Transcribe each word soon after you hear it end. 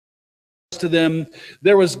rest of them.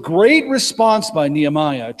 There was great response by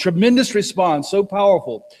Nehemiah, tremendous response, so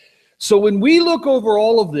powerful. So when we look over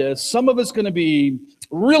all of this, some of it's going to be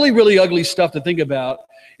really, really ugly stuff to think about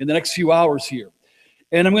in the next few hours here.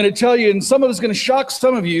 And I'm going to tell you, and some of it's going to shock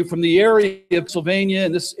some of you from the area of Pennsylvania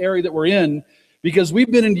and this area that we're in, because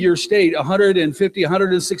we've been into your state 150,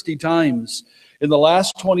 160 times in the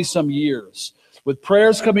last 20-some years, with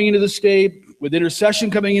prayers coming into the state, with intercession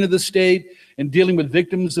coming into the state, and dealing with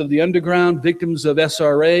victims of the underground, victims of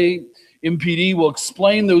SRA. MPD will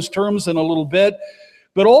explain those terms in a little bit.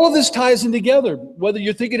 But all of this ties in together, whether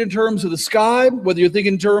you're thinking in terms of the sky, whether you're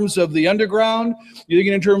thinking in terms of the underground, you're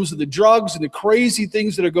thinking in terms of the drugs and the crazy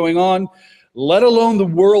things that are going on, let alone the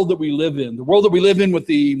world that we live in. The world that we live in with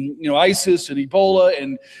the ISIS and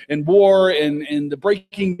Ebola and war and the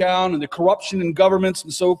breaking down and the corruption in governments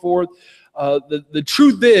and so forth. The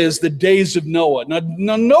truth is the days of Noah.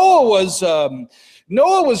 Now Noah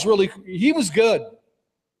was really, he was good.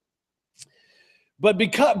 But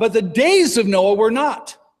the days of Noah were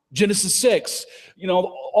not. Genesis 6,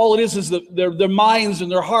 all it is their minds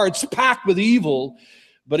and their hearts packed with evil.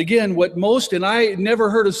 But again, and I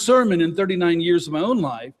never heard a sermon in 39 years of my own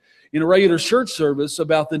life in a regular church service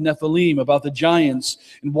about the Nephilim, about the giants,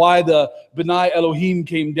 and why the B'nai Elohim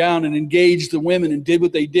came down and engaged the women and did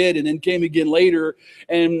what they did and then came again later.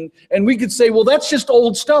 And we could say, well, that's just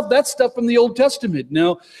old stuff. That's stuff from the Old Testament.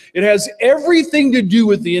 No, it has everything to do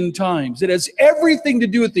with the end times. It has everything to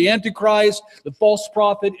do with the Antichrist, the false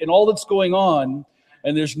prophet, and all that's going on.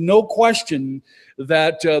 And there's no question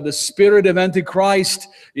that the spirit of Antichrist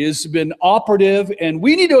has been operative. And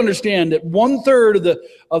we need to understand that 1/3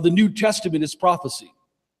 of the New Testament is prophecy.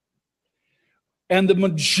 And the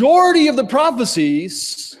majority of the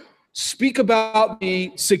prophecies speak about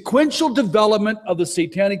the sequential development of the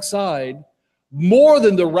satanic side more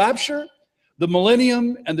than the rapture, the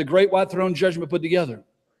millennium, and the great white throne judgment put together.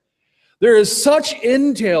 There is such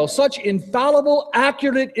intel, such infallible,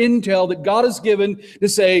 accurate intel that God has given to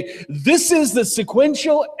say, this is the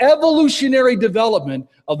sequential evolutionary development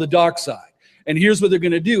of the dark side. And here's what they're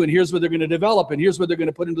going to do, and here's what they're going to develop, and here's what they're going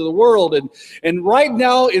to put into the world. And right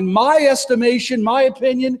now, in my estimation, my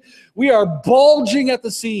opinion, we are bulging at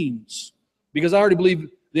the seams. Because I already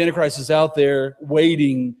believe the Antichrist is out there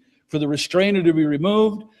waiting for the restrainer to be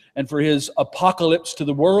removed and for his apocalypse to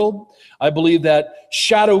the world. I believe that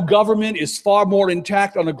shadow government is far more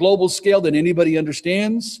intact on a global scale than anybody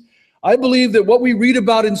understands. I believe that what we read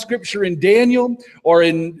about in Scripture in Daniel or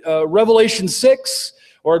in Revelation 6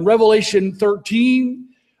 or in Revelation 13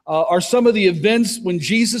 are some of the events when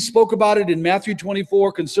Jesus spoke about it in Matthew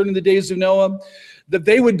 24 concerning the days of Noah, that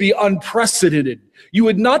they would be unprecedented. You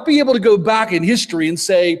would not be able to go back in history and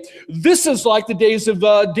say, this is like the days of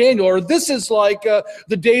Daniel, or this is like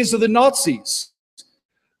the days of the Nazis.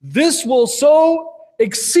 This will so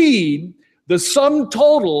exceed the sum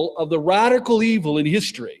total of the radical evil in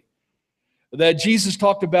history that Jesus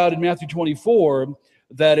talked about in Matthew 24,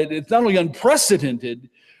 that it's not only unprecedented,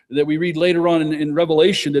 that we read later on in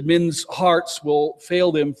Revelation, that men's hearts will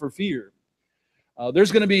fail them for fear.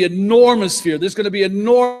 There's going to be enormous fear. There's going to be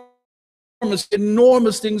enormous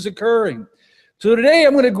things occurring. So today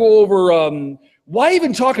I'm going to go over why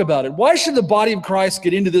even talk about it? Why should the body of Christ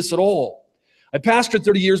get into this at all? I pastored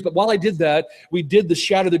 30 years, but while I did that, we did the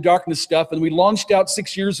Shadow the Darkness stuff, and we launched out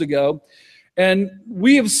 6 years ago. And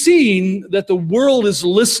we have seen that the world is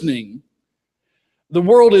listening. The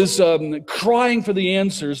world is crying for the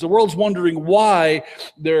answers. The world's wondering why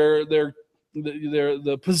the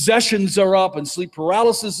possessions are up and sleep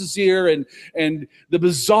paralysis is here and the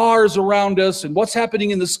bazaars around us and what's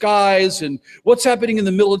happening in the skies and what's happening in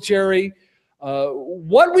the military.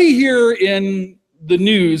 What we hear in the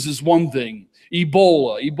news is one thing.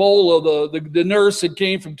 Ebola, the nurse that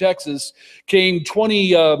came from Texas came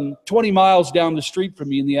 20 miles down the street from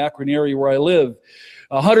me in the Akron area where I live.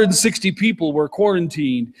 160 people were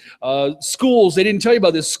quarantined. Schools, they didn't tell you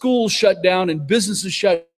about this, schools shut down and businesses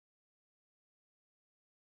shut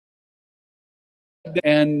down.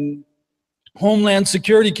 And Homeland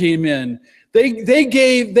Security came in. They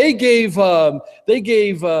gave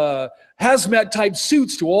hazmat type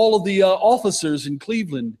suits to all of the officers in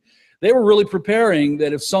Cleveland. They were really preparing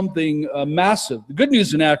that if something massive. The good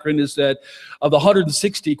news in Akron is that of the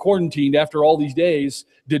 160 quarantined after all these days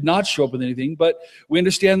did not show up with anything, but we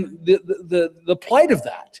understand the plight of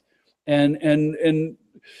that. And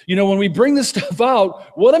you know, when we bring this stuff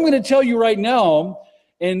out, what I'm going to tell you right now,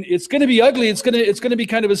 and it's going to be ugly, it's going to be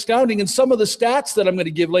kind of astounding, and some of the stats that I'm going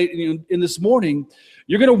to give late in this morning,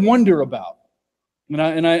 you're going to wonder about.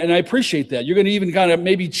 And I appreciate that. You're going to even kind of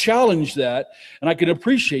maybe challenge that, and I can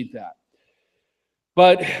appreciate that.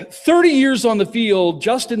 But 30 years on the field,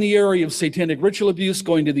 just in the area of satanic ritual abuse,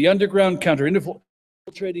 going to the underground,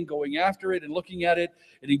 counter-infiltrating, going after it and looking at it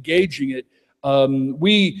and engaging it.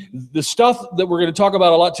 The stuff that we're going to talk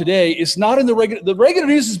about a lot today is not in the regular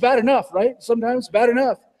news is bad enough, right? Sometimes bad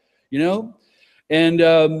enough, you know?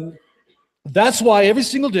 And that's why every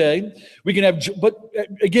single day we can have, but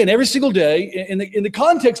again, every single day in the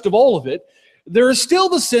context of all of it, there is still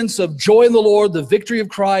the sense of joy in the Lord, the victory of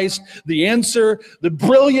Christ, the answer, the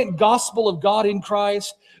brilliant gospel of God in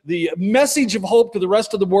Christ, the message of hope to the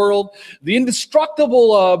rest of the world, the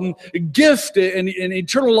indestructible gift and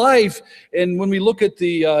eternal life. And when we look at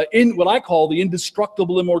what I call the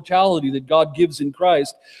indestructible immortality that God gives in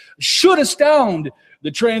Christ, should astound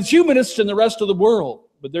the transhumanists and the rest of the world,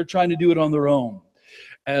 but they're trying to do it on their own.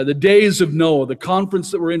 The days of Noah, the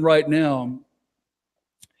conference that we're in right now,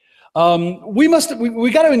 we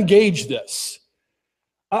got to engage this.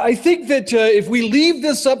 I think that if we leave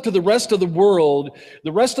this up to the rest of the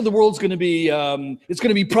world's going to be, it's going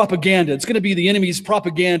to be propaganda. It's going to be the enemy's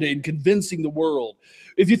propaganda in convincing the world.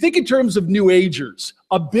 If you think in terms of New Agers,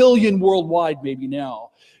 1 billion worldwide maybe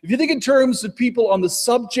now. If you think in terms of people on the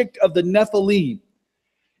subject of the Nephilim,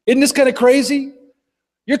 isn't this kind of crazy?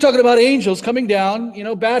 You're talking about angels coming down,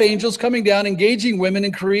 bad angels coming down, engaging women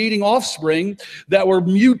and creating offspring that were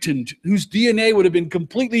mutant, whose DNA would have been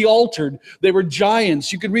completely altered. They were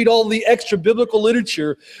giants. You could read all the extra biblical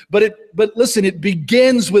literature, but listen, it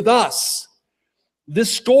begins with us.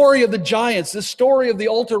 This story of the giants, this story of the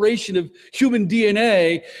alteration of human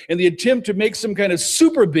DNA and the attempt to make some kind of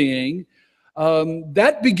super being,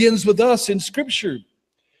 that begins with us in Scripture.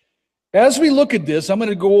 As we look at this, I'm going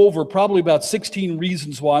to go over probably about 16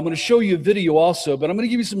 reasons why. I'm going to show you a video also, but I'm going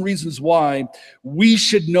to give you some reasons why we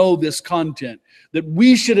should know this content, that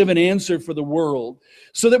we should have an answer for the world,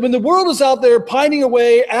 so that when the world is out there pining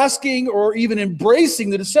away, asking, or even embracing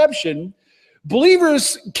the deception,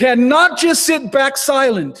 believers cannot just sit back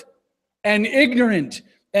silent and ignorant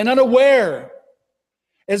and unaware,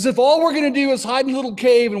 as if all we're going to do is hide in a little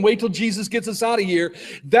cave and wait till Jesus gets us out of here.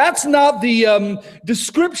 That's not the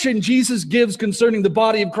description Jesus gives concerning the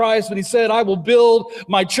body of Christ when he said, I will build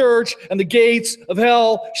my church and the gates of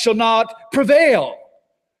hell shall not prevail.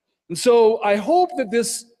 And so I hope that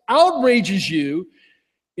this outrages you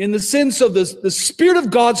in the sense of the Spirit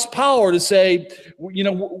of God's power to say, we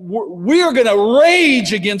are going to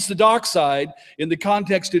rage against the dark side in the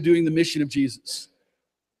context of doing the mission of Jesus,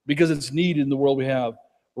 because it's needed in the world we have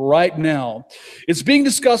right now. It's being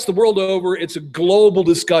discussed the world over. It's a global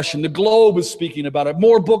discussion. The globe is speaking about it.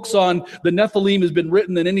 More books on the Nephilim has been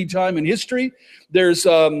written than any time in history. There's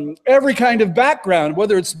every kind of background,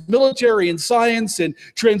 whether it's military and science and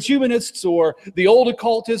transhumanists or the old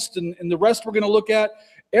occultists and the rest we're going to look at.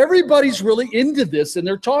 Everybody's really into this, and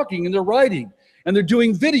they're talking and they're writing and they're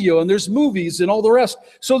doing video and there's movies and all the rest.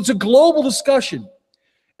 So it's a global discussion,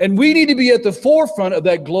 and we need to be at the forefront of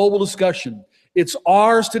that global discussion. It's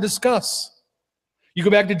ours to discuss. You go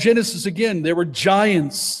back to Genesis again, there were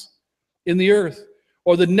giants in the earth,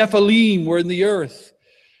 or the Nephilim were in the earth.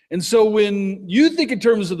 And so when you think in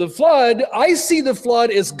terms of the flood, I see the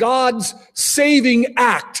flood as God's saving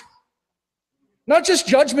act. Not just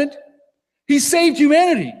judgment. He saved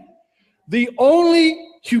humanity. The only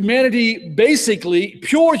humanity, basically,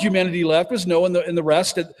 pure humanity left was Noah and the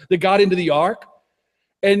rest that got into the ark.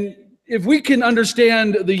 And if we can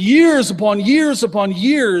understand the years upon years upon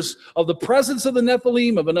years of the presence of the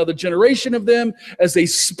Nephilim, of another generation of them, as they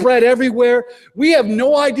spread everywhere, we have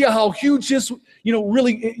no idea how huge this,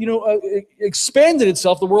 really, expanded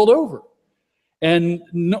itself the world over. And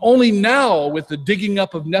only now, with the digging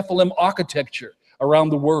up of Nephilim architecture around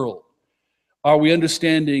the world, are we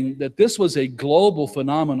understanding that this was a global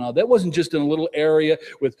phenomenon. That wasn't just in a little area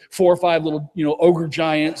with 4 or 5 little, ogre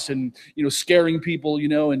giants and, scaring people,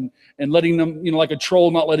 and letting them, like a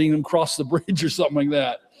troll, not letting them cross the bridge or something like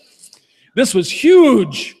that. This was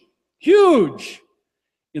huge, huge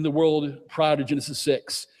in the world prior to Genesis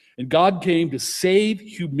 6. And God came to save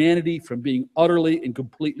humanity from being utterly and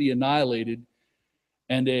completely annihilated,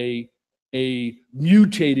 and a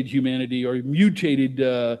mutated humanity, or mutated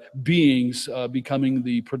beings becoming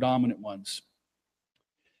the predominant ones.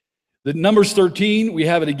 The Numbers 13, we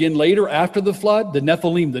have it again later after the flood, the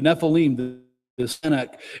Nephilim, the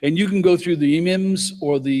Senak. And you can go through the Emims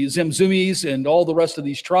or the Zemzumis and all the rest of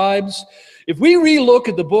these tribes. If we relook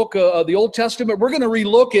at the book of the Old Testament, we're going to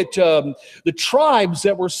relook at the tribes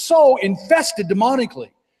that were so infested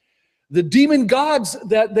demonically. The demon gods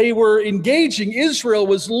that they were engaging, Israel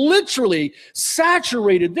was literally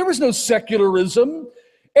saturated. There was no secularism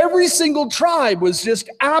Every single tribe was just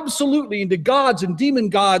absolutely into gods and demon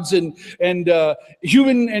gods and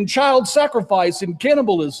human and child sacrifice and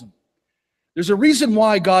cannibalism. There's a reason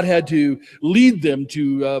why God had to lead them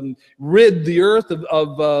to rid the earth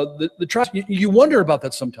of the tribes. You wonder about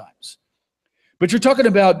that sometimes. But you're talking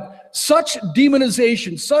about such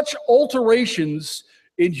demonization, such alterations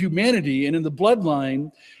in humanity and in the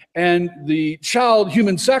bloodline, and the child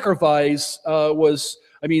human sacrifice was,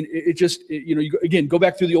 I mean, again, go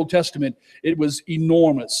back through the Old Testament, it was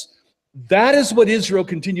enormous. That is what Israel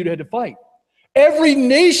continued to have to fight. Every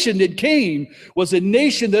nation that came was a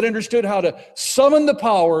nation that understood how to summon the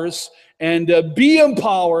powers and be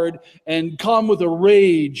empowered and come with a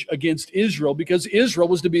rage against Israel, because Israel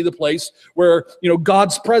was to be the place where,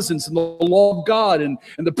 God's presence and the law of God and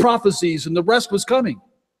the prophecies and the rest was coming.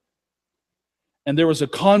 And there was a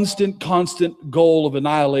constant goal of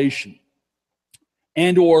annihilation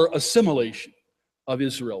and or assimilation of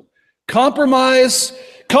Israel. Compromise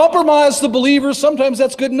the believers, sometimes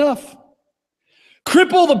that's good enough.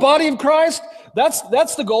 Cripple the body of Christ,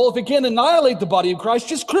 that's the goal. If it can't annihilate the body of Christ,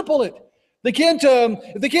 just cripple it.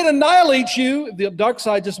 If they can't annihilate you, the dark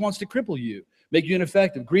side just wants to cripple you, make you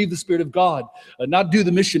ineffective, grieve the Spirit of God, not do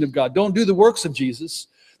the mission of God. Don't do the works of Jesus,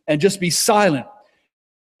 and just be silent.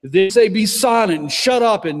 If they say be silent and shut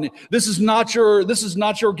up and this is not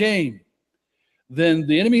your game, then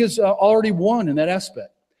the enemy has already won in that aspect.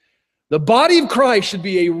 The body of Christ should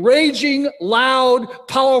be a raging, loud,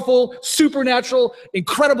 powerful, supernatural,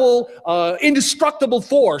 incredible, indestructible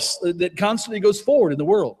force that constantly goes forward in the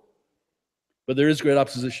world. But there is great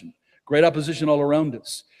opposition all around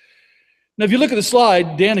us. Now, if you look at the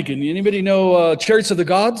slide, Daniken, anybody know Chariots of the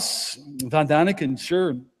Gods? Von Daniken,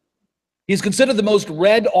 sure. He's considered the most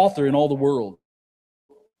read author in all the world.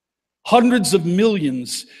 Hundreds of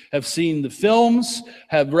millions have seen the films,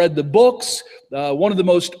 have read the books. One of the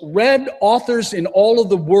most read authors in all of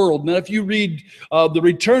the world. Now, if you read The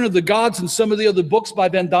Return of the Gods and some of the other books by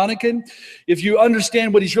Van Daniken, if you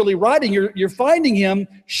understand what he's really writing, you're finding him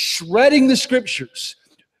shredding the scriptures,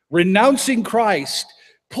 renouncing Christ,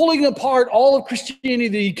 pulling apart all of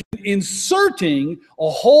Christianity, inserting a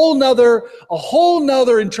whole nother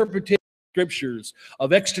interpretation of scriptures,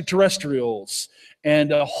 of extraterrestrials,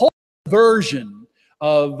 and a whole version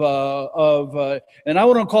of and I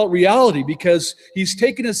want to call it reality, because he's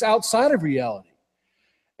taken us outside of reality.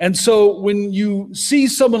 And so when you see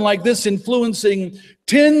someone like this influencing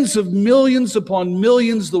tens of millions upon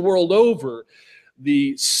millions the world over,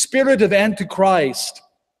 the spirit of Antichrist,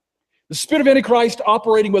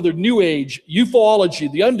 operating, whether New Age,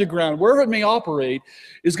 ufology, the underground, wherever it may operate,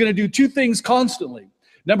 is going to do two things constantly.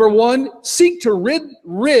 Number one, seek to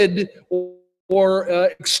rid or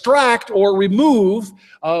extract or remove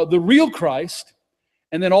the real Christ,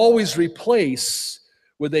 and then always replace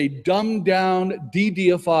with a dumbed down,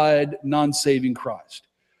 de-deified, non-saving Christ.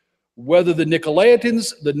 Whether the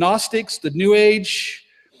Nicolaitans, the Gnostics, the New Age,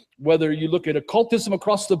 whether you look at occultism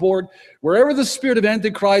across the board, wherever the spirit of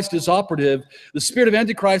Antichrist is operative, the spirit of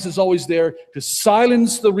Antichrist is always there to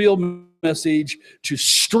silence the real message, to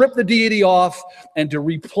strip the deity off, and to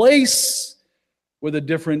replace with a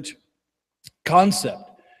different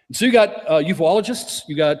concept. And so you got ufologists,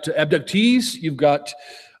 you got abductees, you've got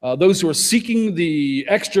those who are seeking the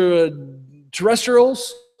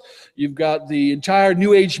extraterrestrials, you've got the entire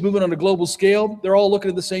New Age movement on a global scale. They're all looking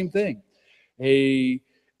at the same thing. A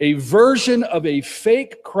version of a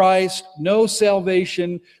fake Christ, no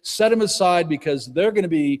salvation, set them aside, because they're going to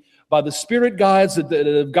be, by the spirit guides that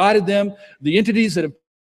have guided them, the entities that have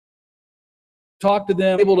talked to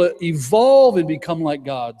them, able to evolve and become like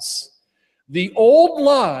gods. The old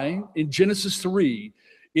lie in Genesis 3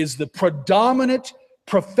 is the predominant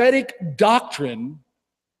prophetic doctrine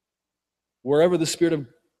wherever the spirit of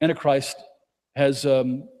Antichrist has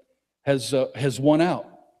won out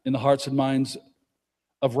in the hearts and minds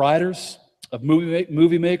of writers, of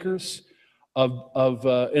movie makers, and I'm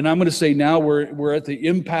going to say now we're at the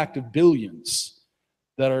impact of billions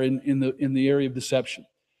that are in the area of deception.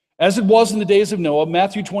 As it was in the days of Noah,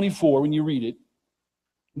 Matthew 24, when you read it,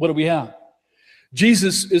 what do we have?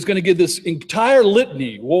 Jesus is going to give this entire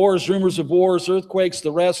litany: wars, rumors of wars, earthquakes,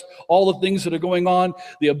 the rest, all the things that are going on,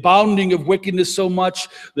 the abounding of wickedness so much,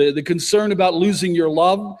 the concern about losing your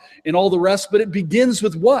love, and all the rest. But it begins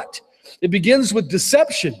with what? It begins with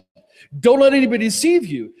deception. Don't let anybody deceive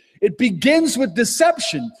you. It begins with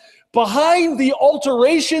deception. Behind the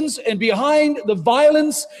alterations and behind the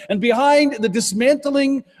violence and behind the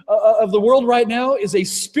dismantling of the world right now is a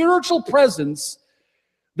spiritual presence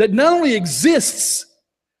that not only exists,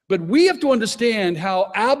 but we have to understand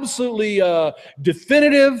how absolutely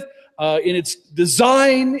definitive, in its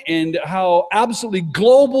design and how absolutely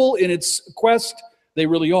global in its quest they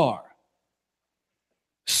really are.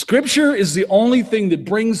 Scripture is the only thing that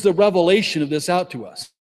brings the revelation of this out to us.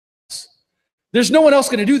 There's no one else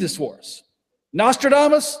going to do this for us.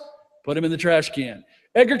 Nostradamus, put him in the trash can.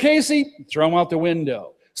 Edgar Cayce, throw him out the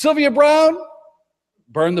window. Sylvia Brown,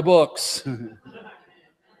 burn the books.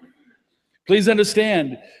 Please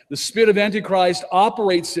understand, the spirit of Antichrist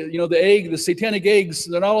operates, the satanic eggs,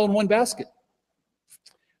 they're not all in one basket.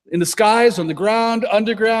 In the skies, on the ground,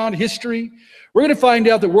 underground, history. We're going to find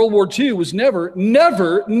out that World War II was never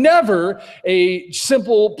a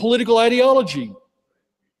simple political ideology.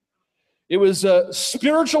 It was a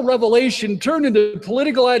spiritual revelation turned into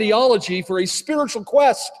political ideology for a spiritual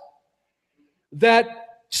quest that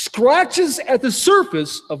scratches at the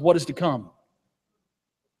surface of what is to come.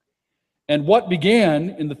 And what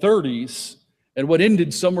began in the 30s and what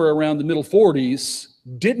ended somewhere around the middle 40s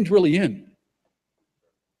didn't really end.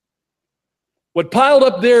 What piled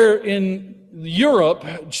up there in Europe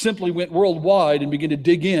simply went worldwide and began to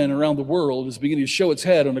dig in around the world, is beginning to show its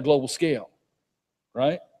head on a global scale,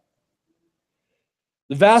 right?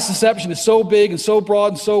 The vast deception is so big and so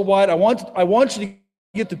broad and so wide. I want you to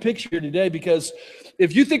get the picture here today, because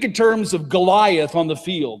if you think in terms of Goliath on the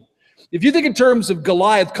field, if you think in terms of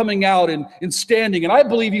Goliath coming out and standing, and I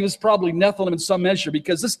believe he was probably Nephilim in some measure,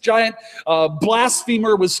 because this giant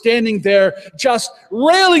blasphemer was standing there just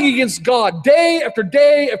railing against God day after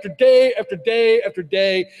day after day after day after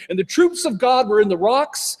day. And the troops of God were in the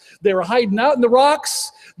rocks. They were hiding out in the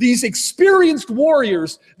rocks. These experienced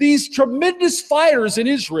warriors, these tremendous fighters in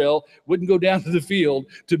Israel wouldn't go down to the field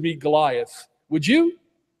to meet Goliath. Would you?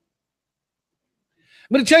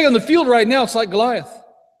 I'm going to tell you, on the field right now, it's like Goliath.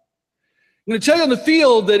 I'm going to tell you on the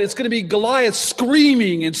field that it's going to be Goliath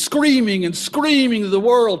screaming and screaming and screaming to the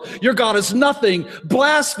world, your God is nothing,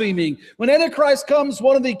 blaspheming. When Antichrist comes,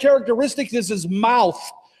 one of the characteristics is his mouth,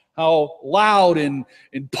 how loud and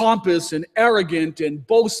pompous and arrogant and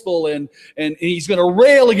boastful, and he's going to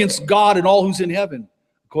rail against God and all who's in heaven,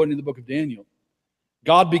 according to the book of Daniel.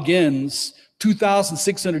 God begins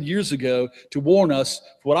 2,600 years ago to warn us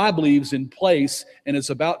for what I believe is in place and is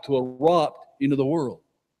about to erupt into the world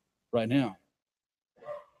right now.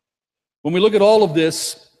 When we look at all of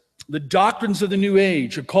this, the doctrines of the New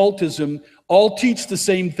Age, occultism, all teach the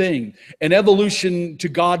same thing, an evolution to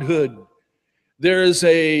godhood. There is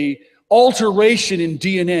a alteration in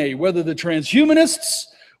DNA, whether the transhumanists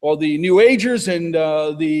or the New Agers and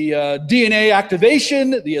the DNA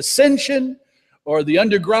activation, the ascension, or the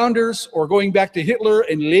undergrounders, or going back to Hitler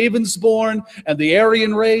and Lebensborn and the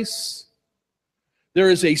Aryan race. There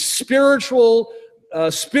is a spiritually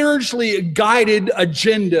guided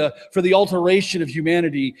agenda for the alteration of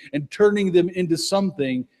humanity and turning them into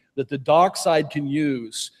something that the dark side can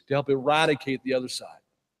use to help eradicate the other side.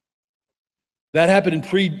 That happened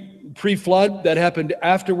in pre-flood. That happened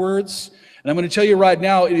afterwards. And I'm going to tell you right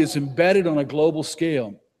now, it is embedded on a global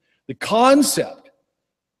scale. The concept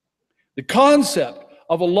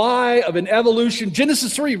of a lie, of an evolution.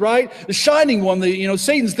 Genesis 3, right? The shining one,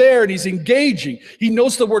 Satan's there and he's engaging. He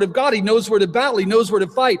knows the word of God. He knows where to battle. He knows where to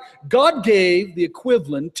fight. God gave the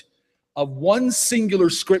equivalent of one singular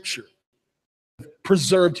scripture,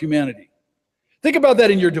 preserved humanity. Think about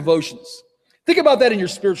that in your devotions. Think about that in your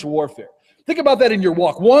spiritual warfare. Think about that in your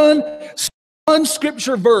walk. One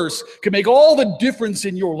scripture verse can make all the difference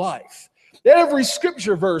in your life. Every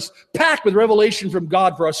scripture verse packed with revelation from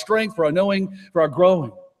God for our strength, for our knowing, for our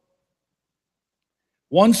growing.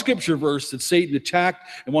 One scripture verse that Satan attacked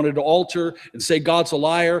and wanted to alter and say God's a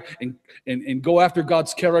liar and go after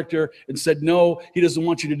God's character, and said, no, he doesn't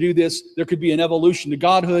want you to do this. There could be an evolution to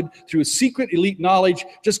godhood through a secret elite knowledge.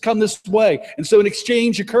 Just come this way. And so an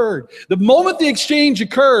exchange occurred. The moment the exchange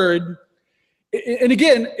occurred, and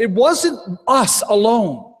again, it wasn't us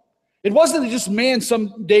alone. It wasn't that just man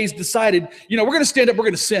some days decided, we're going to stand up, we're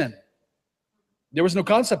going to sin. There was no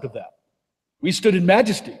concept of that. We stood in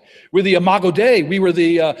majesty. We're the Imago Dei. We were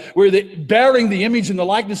bearing the image and the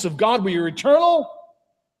likeness of God. We were eternal.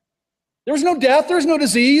 There was no death. There was no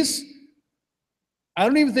disease. I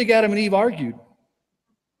don't even think Adam and Eve argued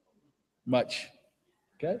much.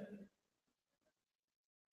 Okay?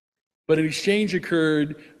 But an exchange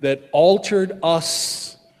occurred that altered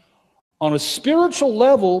us on a spiritual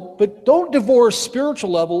level, but don't divorce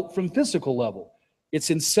spiritual level from physical level.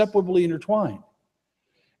 It's inseparably intertwined.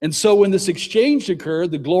 And so when this exchange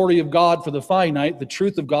occurred, the glory of God for the finite, the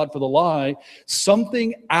truth of God for the lie,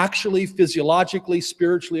 something actually physiologically,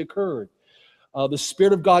 spiritually occurred. The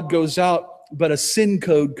Spirit of God goes out, but a sin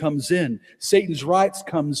code comes in. Satan's rights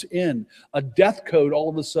comes in. A death code all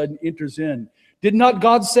of a sudden enters in Did not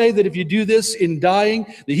God say that if you do this in dying,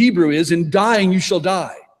 the Hebrew is, in dying you shall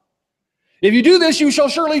die. If you do this, you shall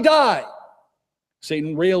surely die.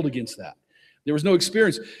 Satan railed against that. There was no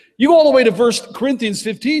experience. You go all the way to 1 Corinthians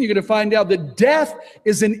 15, you're going to find out that death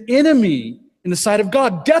is an enemy in the sight of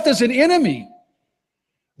God. Death is an enemy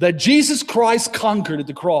that Jesus Christ conquered at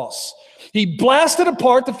the cross. He blasted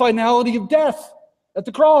apart the finality of death at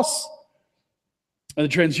the cross. And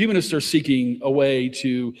the transhumanists are seeking a way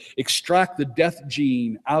to extract the death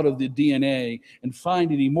gene out of the DNA and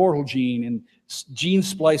find an immortal gene and gene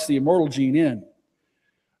splice the immortal gene in.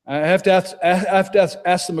 I have to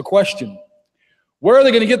ask them a question. Where are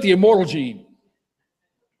they going to get the immortal gene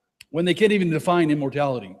when they can't even define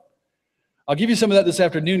immortality? I'll give you some of that this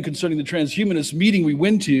afternoon concerning the transhumanist meeting we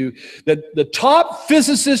went to, that the top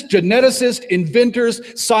physicists, geneticists,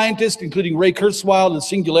 inventors, scientists, including Ray Kurzweil and the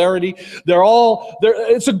singularity,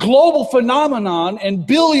 it's a global phenomenon, and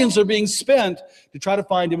billions are being spent to try to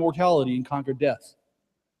find immortality and conquer death.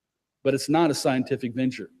 But it's not a scientific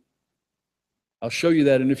venture. I'll show you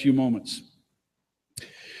that in a few moments.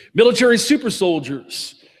 Military super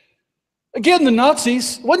soldiers. Again, the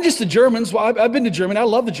Nazis, it wasn't just the Germans. Well, I've been to Germany. I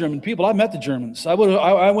love the German people. I met the Germans. I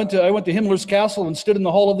went to Himmler's castle and stood in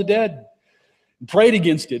the Hall of the Dead and prayed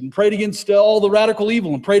against it and prayed against all the radical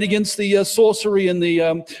evil and prayed against the sorcery and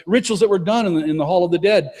the rituals that were done in the Hall of the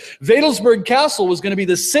Dead. Wedelsberg Castle was going to be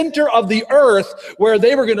the center of the earth where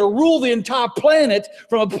they were going to rule the entire planet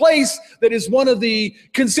from a place that is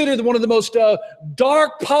considered one of the most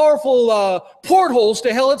dark, powerful portholes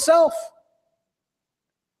to hell itself.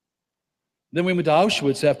 Then we went to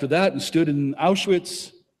Auschwitz after that and stood in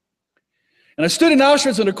Auschwitz. And I stood in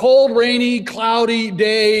Auschwitz on a cold, rainy, cloudy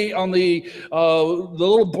day on the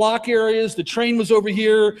little block areas. The train was over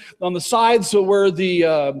here on the sides, so were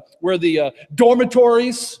the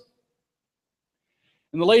dormitories.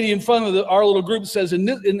 And the lady in front of our little group says,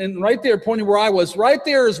 and right there, pointing where I was, right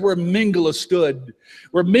there is where Mengele stood.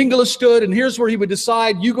 Where Mengele stood, and here's where he would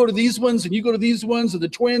decide, you go to these ones, and you go to these ones, and the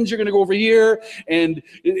twins, you're going to go over here. And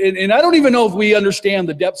I don't even know if we understand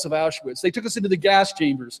the depths of Auschwitz. They took us into the gas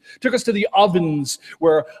chambers, took us to the ovens,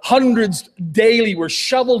 where hundreds daily were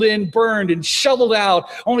shoveled in, burned, and shoveled out,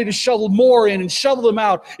 only to shovel more in and shovel them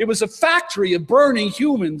out. It was a factory of burning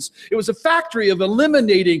humans. It was a factory of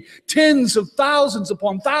eliminating tens of thousands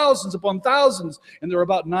upon thousands upon thousands. And there are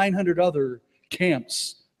about 900 other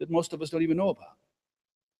camps that most of us don't even know about.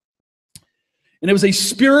 And it was a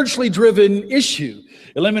spiritually driven issue.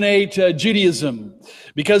 Eliminate Judaism,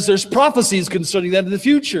 because there's prophecies concerning that in the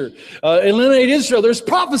future. Eliminate Israel, there's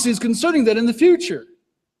prophecies concerning that in the future.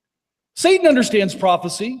 Satan understands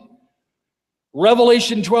prophecy.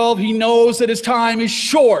 Revelation 12, he knows that his time is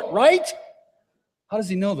short, right? How does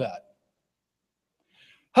he know that?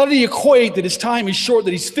 How did he equate that his time is short,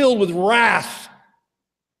 that he's filled with wrath?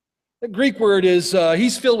 The Greek word is,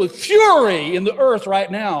 he's filled with fury in the earth right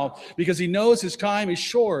now because he knows his time is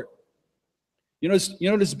short. You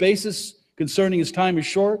know his basis concerning his time is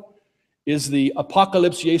short is the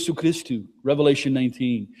Apocalypse Jesu Christu, Revelation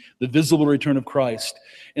 19, the visible return of Christ,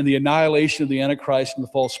 and the annihilation of the Antichrist and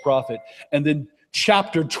the false prophet. And then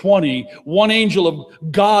chapter 20, one angel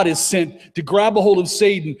of God is sent to grab a hold of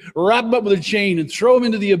Satan, wrap him up with a chain, and throw him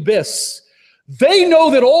into the abyss. They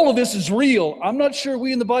know that all of this is real. I'm not sure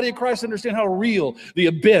we in the body of Christ understand how real the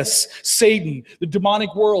abyss, Satan, the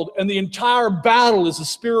demonic world, and the entire battle is a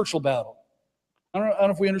spiritual battle. I don't know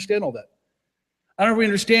if we understand all that. I don't know if we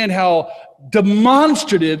understand how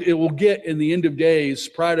demonstrative it will get in the end of days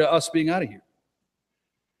prior to us being out of here.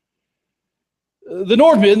 The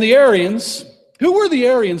Northmen, the Aryans, who were the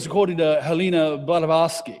Aryans according to Helena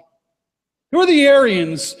Blavatsky? Who are the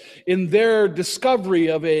Aryans in their discovery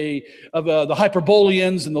of the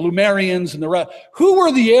Hyperboreans and the Lemurians and the rest? Who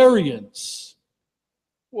were the Aryans?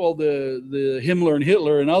 Well, the Himmler and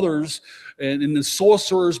Hitler and others and the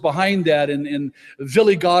sorcerers behind that and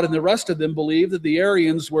Villigod and the rest of them believed that the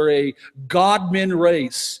Aryans were a God-men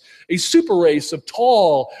race, a super race of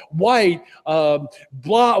tall, white,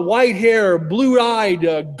 white hair,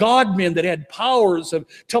 blue-eyed God-men that had powers of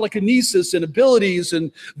telekinesis and abilities,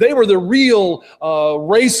 and they were the real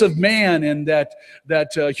race of man, and that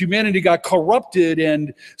humanity got corrupted,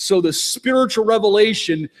 and so the spiritual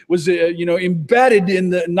revelation was embedded in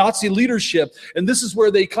the Nazi leadership, and this is where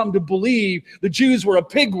they come to believe the Jews were a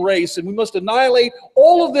pig race, and we must annihilate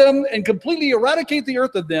all of them and completely eradicate the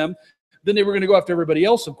earth of them. Then they were going to go after everybody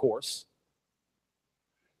else, of course.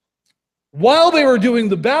 While they were doing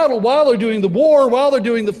the battle, while they're doing the war, while they're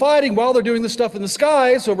doing the fighting, while they're doing the stuff in the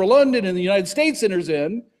skies over London and the United States enters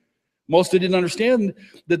in, most didn't understand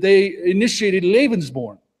that they initiated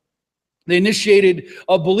Lebensborn. They initiated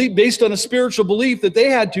a belief based on a spiritual belief that they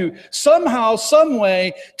had to somehow, some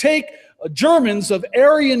way, take Germans of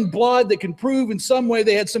Aryan blood that can prove in some way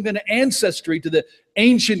they had some kind of ancestry to the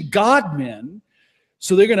ancient God-men.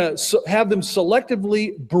 So they're going to have them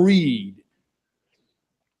selectively breed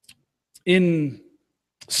in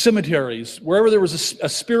cemeteries, wherever there was a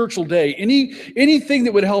spiritual day, anything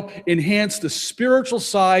that would help enhance the spiritual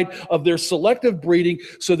side of their selective breeding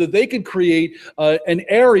so that they could create an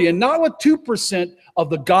area, not with 2% of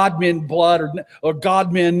the God-men blood or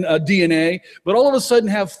God-men DNA, but all of a sudden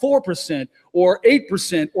have 4% or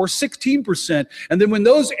 8% or 16%. And then when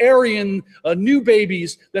those Aryan new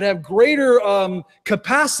babies that have greater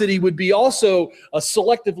capacity would be also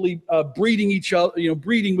selectively breeding each other,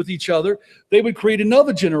 breeding with each other, they would create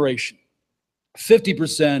another generation.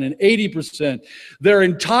 50% and 80%. Their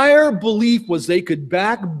entire belief was they could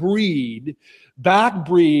backbreed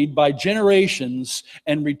by generations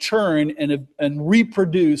and return and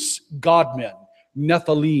reproduce God-men,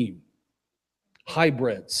 Nephilim,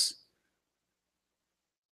 hybrids.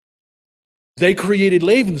 They created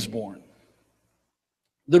Lebensborn.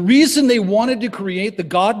 The reason they wanted to create the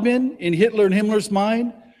God-men in Hitler and Himmler's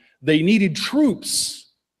mind, they needed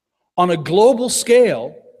troops on a global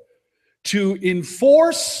scale to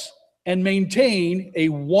enforce and maintain a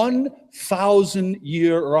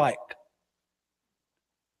 1,000-year Reich.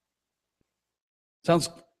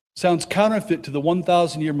 Sounds counterfeit to the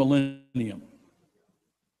 1,000-year millennium.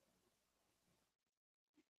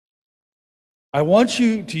 I want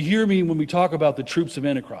you to hear me when we talk about the troops of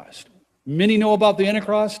Antichrist. Many know about the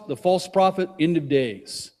Antichrist, the false prophet, end of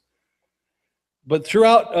days. But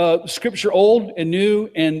throughout Scripture, Old and New,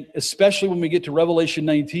 and especially when we get to Revelation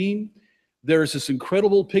 19, there is this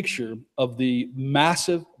incredible picture of the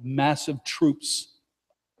massive, massive troops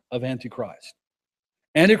of Antichrist.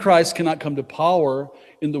 Antichrist cannot come to power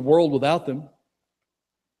in the world without them.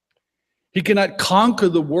 He cannot conquer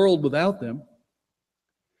the world without them.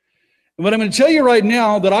 And what I'm going to tell you right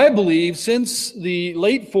now that I believe since the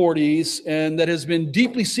late 40s, and that has been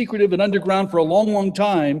deeply secretive and underground for a long, long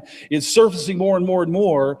time, is surfacing more and more and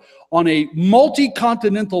more on a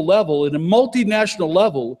multi-continental level, and a multinational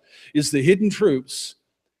level, is the hidden troops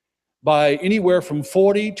by anywhere from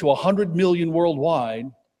 40 to 100 million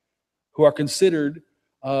worldwide who are considered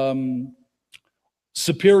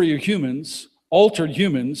superior humans, altered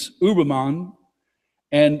humans, Uberman,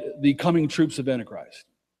 and the coming troops of Antichrist.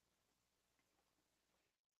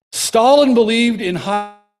 Stalin believed in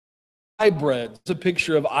hybrids. It's a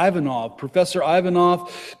picture of Ivanov, Professor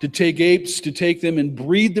Ivanov, to take apes, to take them and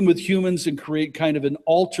breed them with humans and create kind of an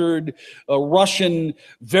altered Russian,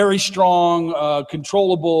 very strong,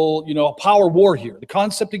 controllable, power war here. The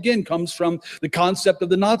concept, again, comes from the concept of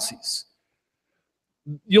the Nazis.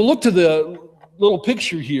 You'll look to the little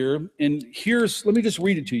picture here, and let me just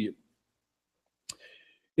read it to you.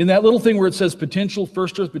 In that little thing where it says potential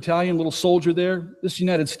 1st Earth Battalion, little soldier there, this is the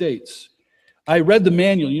United States. I read the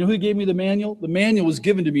manual. You know who gave me the manual? The manual was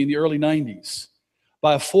given to me in the early 90s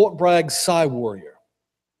by a Fort Bragg Psy warrior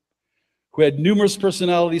who had numerous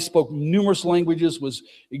personalities, spoke numerous languages, was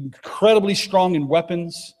incredibly strong in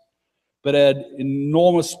weapons, but had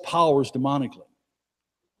enormous powers demonically.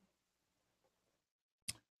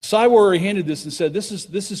 Psy warrior handed this and said,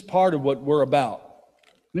 this is part of what we're about.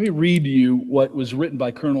 Let me read to you what was written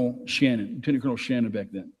by Colonel Shannon, Lieutenant Colonel Shannon back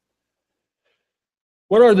then.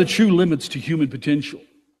 What are the true limits to human potential?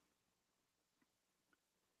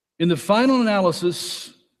 In the final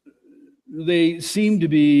analysis, they seem to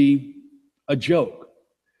be a joke.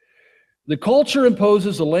 The culture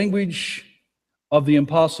imposes a language of the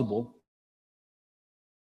impossible.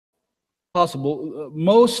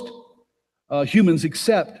 Most humans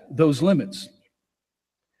accept those limits.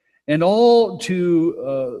 And all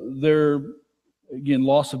to their, again,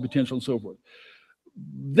 loss of potential and so forth.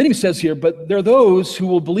 Then he says here, but there are those who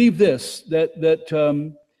will believe this, that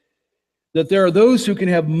there are those who can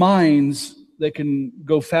have minds that can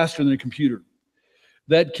go faster than a computer,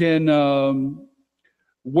 that can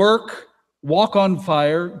walk on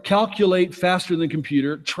fire, calculate faster than a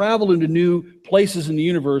computer, travel into new places in the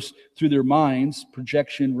universe through their minds,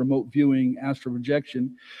 projection, remote viewing, astral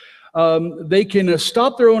projection. They can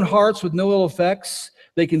stop their own hearts with no ill effects.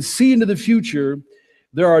 They can see into the future.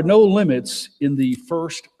 There are no limits in the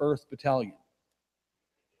 1st Earth Battalion.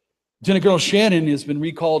 Lieutenant Colonel Shannon has been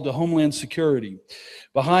recalled to Homeland Security.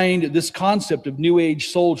 Behind this concept of New Age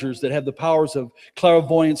soldiers that have the powers of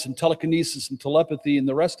clairvoyance and telekinesis and telepathy and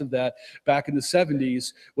the rest of that back in the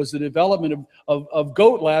 70s was the development of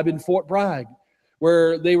Goat Lab in Fort Bragg,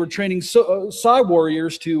 where they were training Psy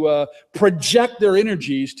warriors to project their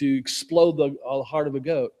energies to explode the heart of a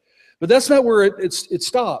goat. But that's not where it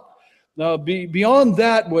stopped. Beyond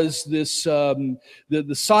that was this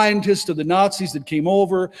the scientists of the Nazis that came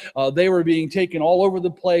over. They were being taken all over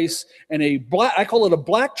the place, and I call it a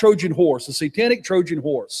black Trojan horse, a satanic Trojan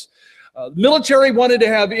horse. The military wanted to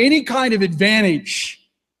have any kind of advantage.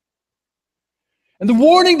 And the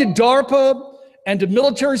warning to DARPA and to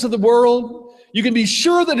militaries of the world, you can be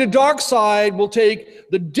sure that the dark side will take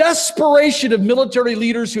the desperation of military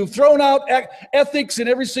leaders who've thrown out ethics in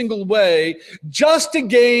every single way just to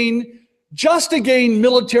gain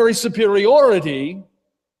military superiority.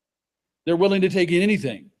 They're willing to take in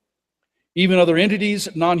anything, even other entities,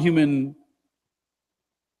 non-human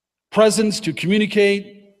presence to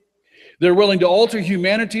communicate. They're willing to alter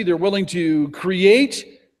humanity. They're willing to create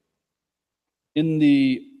in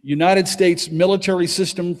the United States military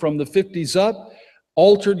system from the 50s up,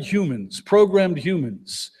 altered humans, programmed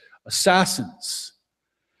humans, assassins.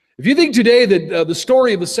 If you think today that the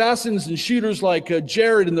story of assassins and shooters like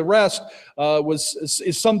Jared and the rest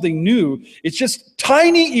is something new, it's just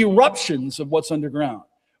tiny eruptions of what's underground,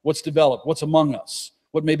 what's developed, what's among us,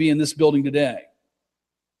 what may be in this building today.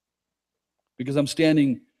 Because I'm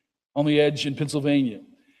standing on the edge in Pennsylvania,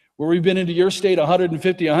 where we've been into your state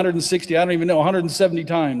 150, 160, I don't even know, 170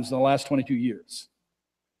 times in the last 22 years.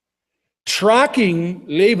 Tracking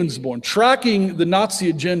Lebensborn, tracking the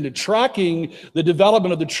Nazi agenda, tracking the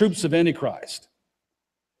development of the troops of Antichrist.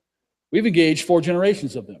 We've engaged 4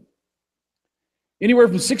 generations of them. Anywhere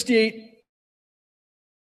from 68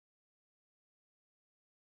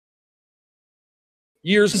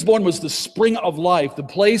 years. Born was the spring of life, the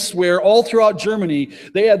place where all throughout Germany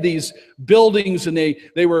they had these buildings, and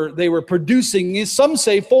they were producing, some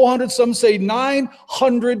say 400, some say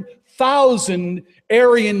 900,000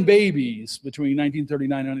 Aryan babies between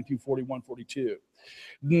 1939 and 1941, 42.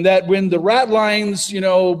 That when the rat lines,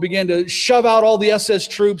 began to shove out all the SS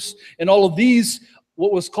troops and all of these,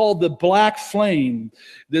 what was called the Black Flame,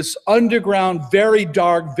 this underground, very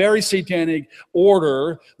dark, very satanic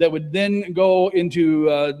order that would then go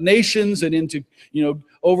into nations and into,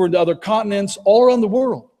 over into other continents all around the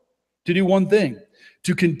world to do one thing,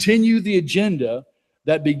 to continue the agenda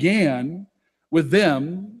that began with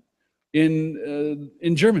them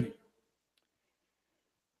in Germany.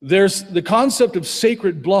 There's the concept of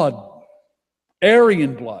sacred blood,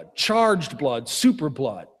 Aryan blood, charged blood, super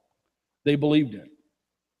blood, they believed in.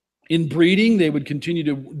 In breeding, they would continue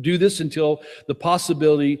to do this until the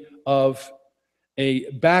possibility of a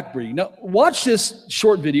backbreeding. Now, watch this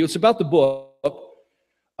short video. It's about the book.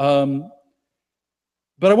 But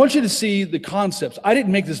I want you to see the concepts. I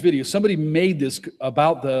didn't make this video. Somebody made this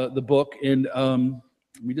about the book, and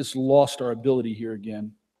we just lost our ability here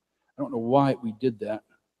again. I don't know why we did that.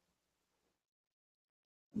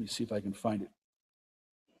 Let me see if I can find it.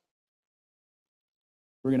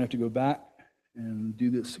 We're going to have to go back and do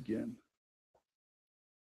this again.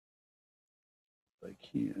 If I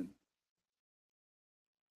can.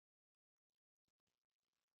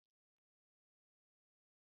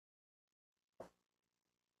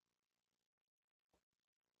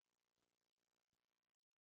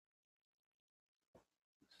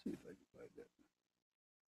 Let's see if I can find that.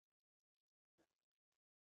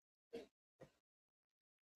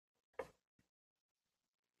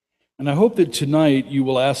 And I hope that tonight you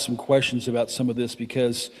will ask some questions about some of this,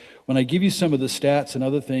 because when I give you some of the stats and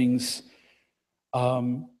other things,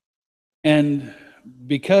 and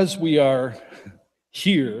because we are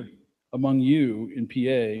here among you in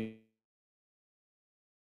PA,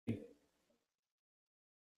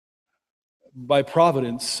 by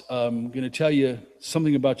providence, I'm going to tell you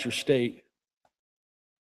something about your state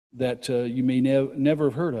that you may never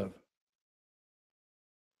have heard of.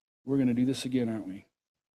 We're going to do this again, aren't we?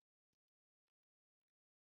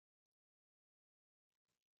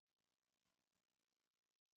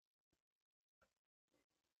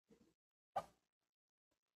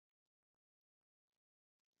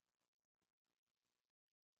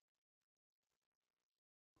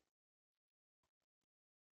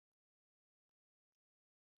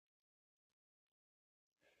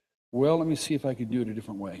 Well, let me see if I can do it a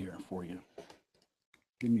different way here for you.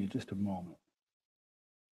 Give me just a moment.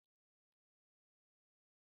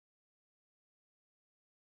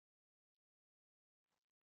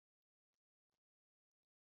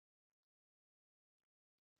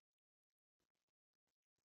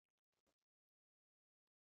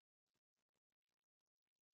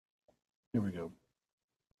 Here we go.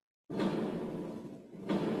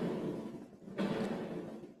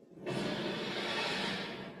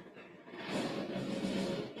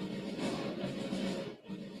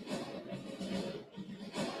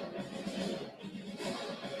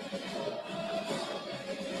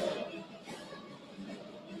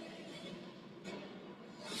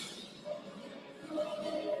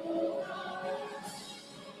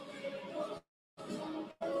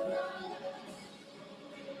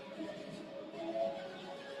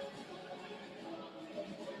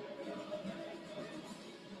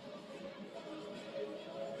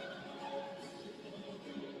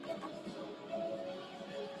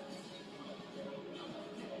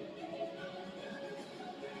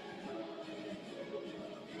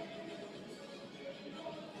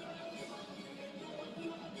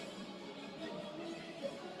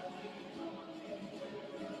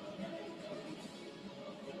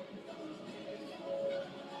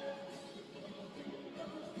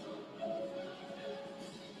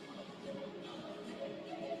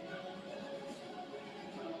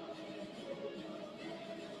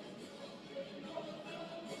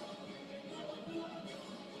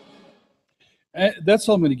 That's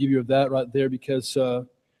all I'm going to give you of that right there, because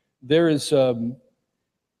there is...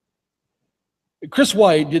 Chris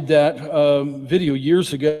White did that video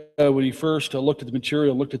years ago when he first looked at the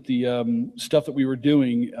material, looked at the stuff that we were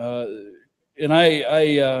doing. And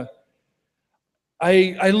I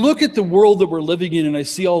look at the world that we're living in, and I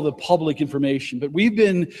see all the public information. But we've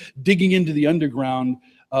been digging into the underground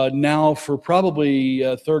now for probably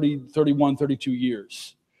 30, 31, 32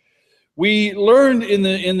 years. We learned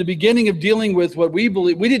in the beginning of dealing with what we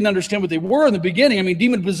believe, we didn't understand what they were in the beginning. I mean,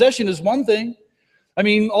 demon possession is one thing. I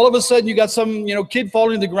mean, all of a sudden you got some, kid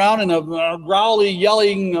falling to the ground in a growly,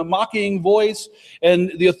 yelling, mocking voice,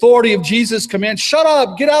 and the authority of Jesus commands, shut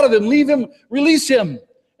up, get out of him, leave him, release him,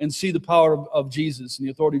 and see the power of Jesus and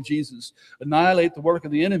the authority of Jesus annihilate the work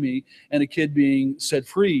of the enemy, and a kid being set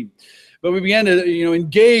free. But we began to,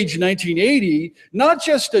 engage in 1980, not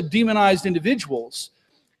just demonized individuals,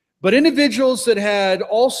 but individuals that had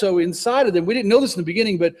also inside of them, we didn't know this in the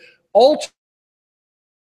beginning, but altered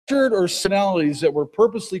or personalities that were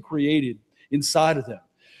purposely created inside of them.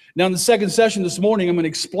 Now, in the second session this morning, I'm going to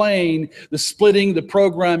explain the splitting, the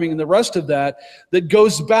programming, and the rest of that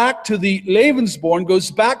goes back to the Lebensborn,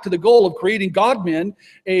 goes back to the goal of creating God-men,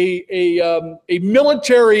 a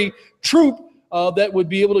military troop that would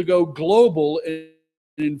be able to go global and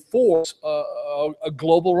enforce a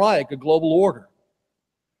global Reich, a global order.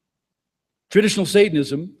 Traditional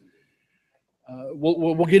Satanism,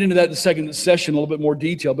 we'll get into that in the second session in a little bit more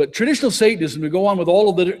detail. But traditional Satanism, to go on with all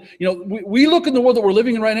of the, we look in the world that we're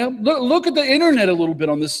living in right now, look at the internet a little bit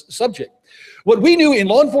on this subject. What we knew in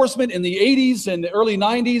law enforcement in the 80s and the early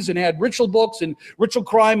 90s and had ritual books and ritual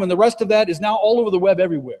crime and the rest of that is now all over the web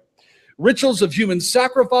everywhere. Rituals of human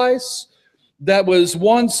sacrifice that was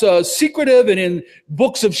once secretive and in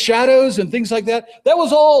books of shadows and things like that. That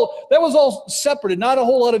was all separate, and not a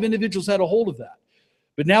whole lot of individuals had a hold of that.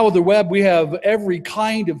 But now with the web, we have every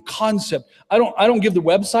kind of concept. I don't give the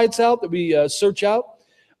websites out that we search out.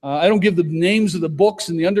 I don't give the names of the books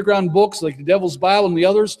and the underground books like the Devil's Bible and the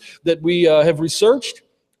others that we have researched,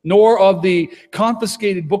 nor of the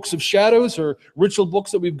confiscated books of shadows or ritual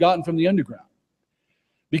books that we've gotten from the underground.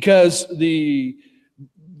 Because the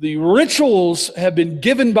rituals have been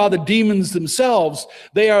given by the demons themselves.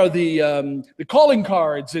 They are the calling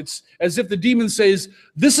cards. It's as if the demon says,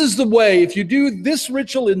 this is the way. If you do this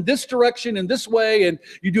ritual in this direction, in this way, and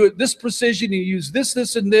you do it this precision, and you use this,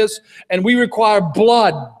 this, and this, and we require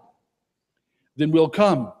blood, then we'll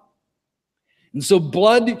come. And so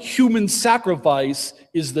blood human sacrifice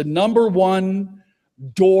is the number one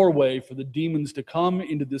doorway for the demons to come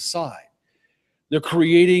into this side. They're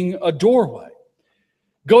creating a doorway.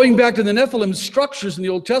 Going back to the Nephilim structures in the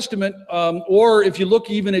Old Testament, or if you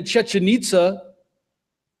look even at Chichen Itza,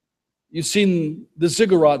 you've seen the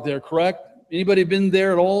ziggurat there, correct? Anybody been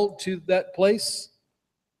there at all to that place?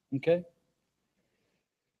 Okay.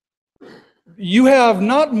 You have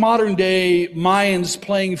not modern day Mayans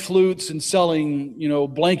playing flutes and selling,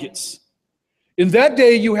 blankets. In that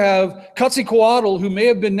day, you have Quetzalcoatl, who may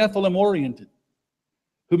have been Nephilim oriented,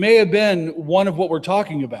 who may have been one of what we're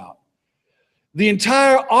talking about. The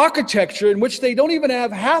entire architecture, in which they don't even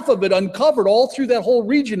have half of it uncovered, all through that whole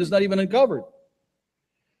region is not even uncovered.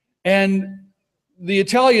 And the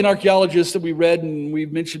Italian archaeologists that we read and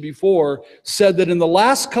we've mentioned before said that in the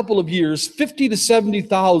last couple of years, 50 to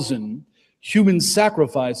 70,000 human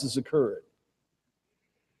sacrifices occurred.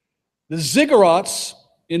 The ziggurats,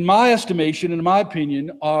 in my estimation, in my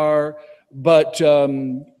opinion, are but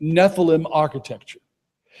Nephilim architecture.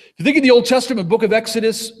 If you think of the Old Testament book of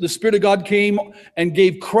Exodus, the Spirit of God came and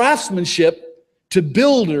gave craftsmanship to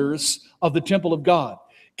builders of the temple of God,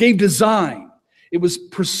 gave design. It was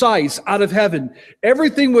precise, out of heaven.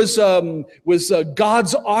 Everything was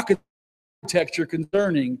God's architecture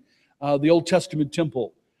concerning the Old Testament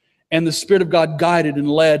temple. And the Spirit of God guided and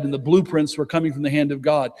led, and the blueprints were coming from the hand of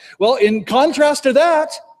God. Well, in contrast to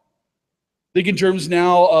that, think in terms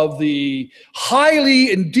now of the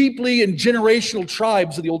highly and deeply and generational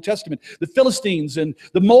tribes of the Old Testament, the Philistines and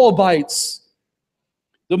the Moabites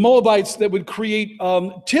that would create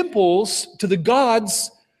temples to the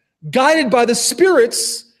gods guided by the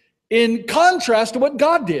spirits in contrast to what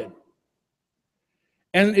God did.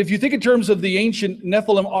 And if you think in terms of the ancient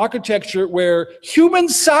Nephilim architecture where human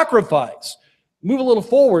sacrifice, move a little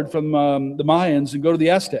forward from the Mayans and go to the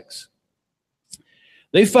Aztecs.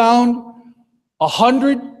 They found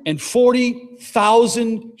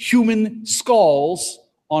 140,000 human skulls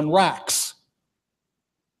on racks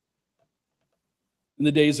in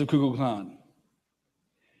the days of Kukulkan.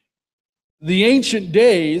 The ancient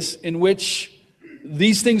days in which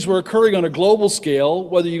These things were occurring on a global scale,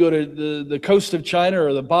 whether you go to the coast of China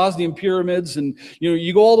or the Bosnian pyramids, and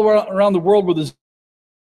you go all the way around the world with the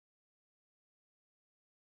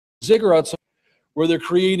ziggurats, where they're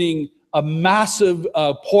creating a massive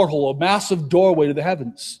portal, a massive doorway to the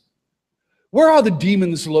heavens. Where are the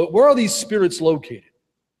demons? Where are these spirits located?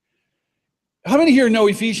 How many here know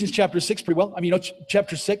Ephesians chapter 6 pretty well? I mean,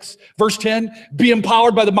 chapter 6, verse 10, be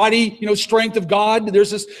empowered by the mighty, strength of God.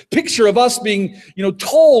 There's this picture of us being,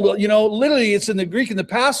 told, literally it's in the Greek in the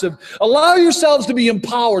passive, allow yourselves to be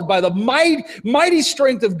empowered by the mighty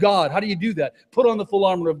strength of God. How do you do that? Put on the full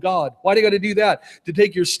armor of God. Why do you got to do that? To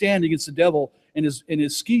take your stand against the devil and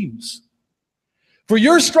his schemes. For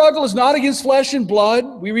your struggle is not against flesh and blood,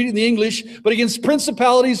 we read it in the English, but against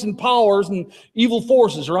principalities and powers and evil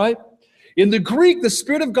forces, right? In the Greek, the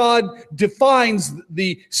Spirit of God defines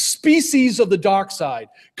the species of the dark side.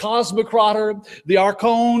 Cosmocrator, the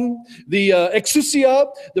archon, the exousia,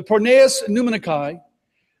 the porneus pneumonicae,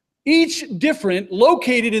 each different,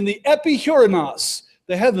 located in the epihuronos,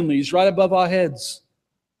 the heavenlies, right above our heads.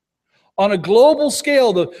 On a global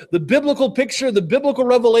scale, the biblical picture, the biblical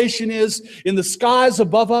revelation is in the skies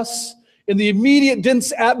above us, in the immediate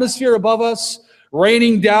dense atmosphere above us,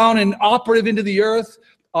 raining down and operative into the earth,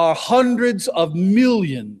 are hundreds of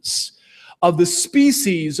millions of the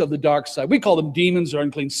species of the dark side. We call them demons or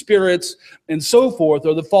unclean spirits and so forth,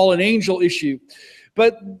 or the fallen angel issue.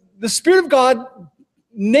 But the Spirit of God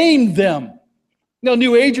named them. Now,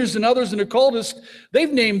 New Agers and others and occultists,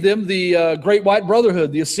 they've named them the Great White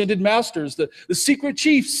Brotherhood, the Ascended Masters, the secret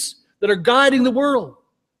chiefs that are guiding the world.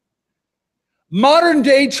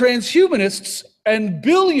 Modern-day transhumanists and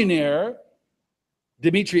billionaire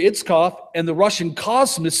Dmitry Itzkov and the Russian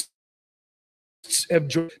cosmists have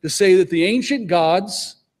joined to say that the ancient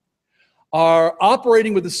gods are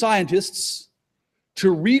operating with the scientists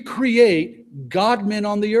to recreate God-men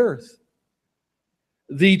on the earth.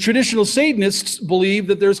 The traditional Satanists believe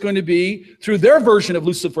that there's going to be, through their version of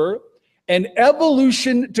Lucifer, an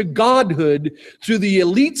evolution to godhood through the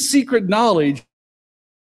elite secret knowledge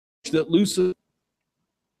that Lucifer,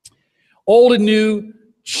 old and new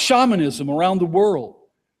shamanism around the world.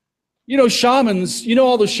 Shamans,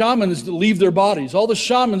 all the shamans that leave their bodies. All the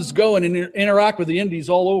shamans go and interact with the entities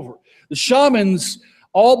all over. The shamans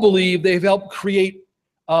all believe they've helped create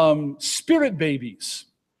spirit babies.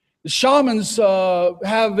 The shamans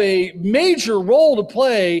have a major role to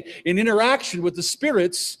play in interaction with the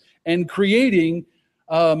spirits and creating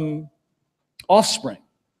offspring.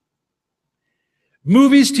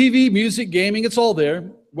 Movies, TV, music, gaming, it's all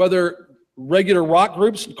there. Whether regular rock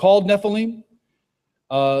groups called Nephilim,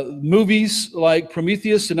 movies like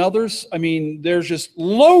Prometheus and others, I mean, they're just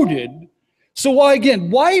loaded. So why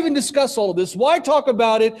even discuss all of this? Why talk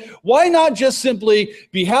about it? Why not just simply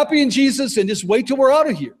be happy in Jesus and just wait till we're out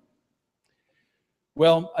of here?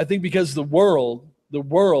 Well, I think because the world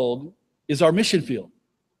is our mission field.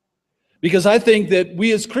 Because I think that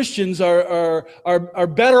we as Christians are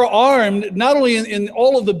better armed, not only in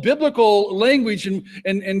all of the biblical language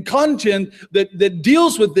and content that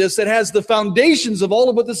deals with this, that has the foundations of all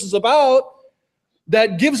of what this is about,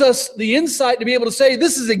 that gives us the insight to be able to say,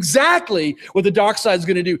 this is exactly what the dark side is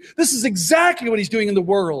going to do. This is exactly what he's doing in the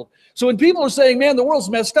world. So when people are saying, man, the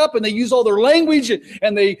world's messed up, and they use all their language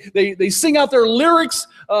and they sing out their lyrics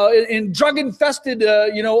in drug-infested,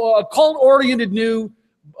 occult-oriented new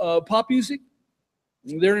pop music,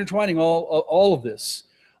 they're intertwining all of this.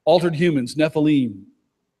 Altered humans, Nephilim.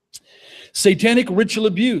 Satanic ritual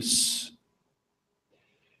abuse.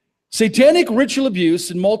 Satanic ritual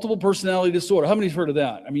abuse and multiple personality disorder. How many have heard of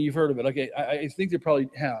that? I mean, you've heard of it. Okay, I think they probably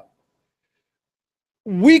have.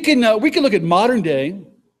 We can look at modern day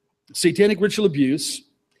satanic ritual abuse.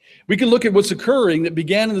 We can look at what's occurring that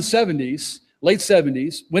began in the 70s, late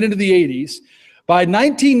 70s, went into the 80s. By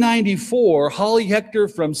 1994, Holly Hector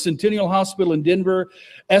from Centennial Hospital in Denver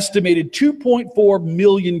estimated 2.4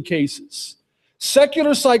 million cases.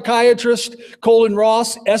 Secular psychiatrist Colin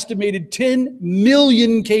Ross estimated 10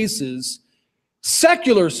 million cases.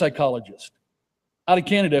 Secular psychologist out of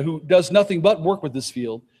Canada who does nothing but work with this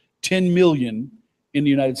field, 10 million in the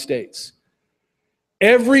United States.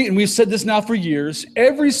 And we've said this now for years,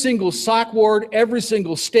 every single psych ward, every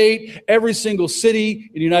single state, every single city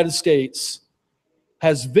in the United States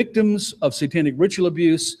has victims of satanic ritual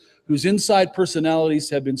abuse whose inside personalities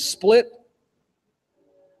have been split,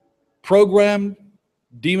 programmed,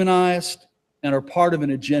 demonized, and are part of an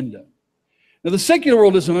agenda. Now, the secular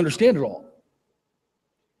world doesn't understand it all.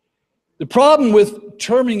 The problem with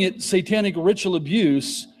terming it satanic ritual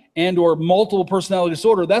abuse and or multiple personality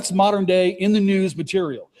disorder, that's modern day in the news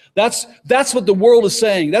material. That's what the world is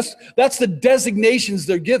saying. That's the designations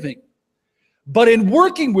they're giving. But in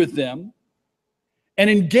working with them and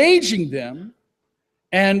engaging them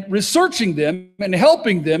and researching them and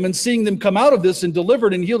helping them and seeing them come out of this and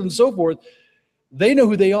delivered and healed and so forth, they know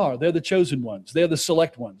who they are. They're the chosen ones. They're the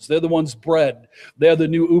select ones. They're the ones bred. They're the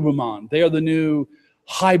new Uberman. They are the new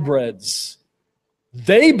hybrids.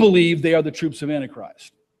 They believe they are the troops of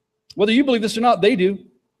Antichrist. Whether you believe this or not, they do.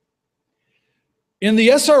 In the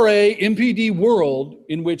SRA MPD world,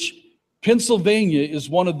 in which Pennsylvania is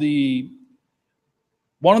one of the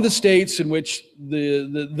states in which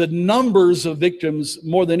the numbers of victims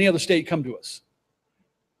more than any other state come to us.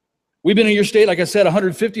 We've been in your state, like I said,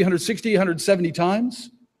 150, 160, 170 times.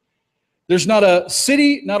 There's not a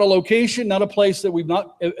city, not a location, not a place that we've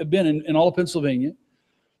not been in all of Pennsylvania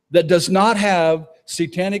that does not have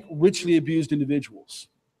satanic, ritually abused individuals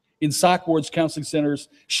in psych wards, counseling centers,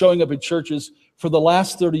 showing up in churches for the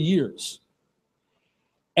last 30 years.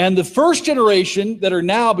 And the first generation that are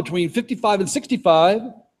now between 55 and 65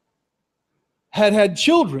 had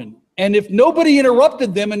children. And if nobody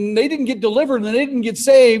interrupted them and they didn't get delivered and they didn't get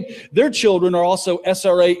saved, their children are also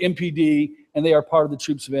SRA, MPD, and they are part of the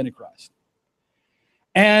troops of Antichrist.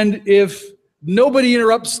 And if nobody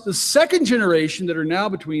interrupts the second generation that are now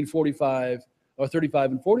between 45 or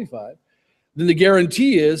 35 and 45, then the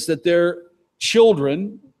guarantee is that their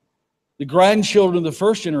children, the grandchildren of the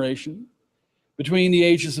first generation, between the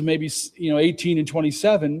ages of maybe 18 and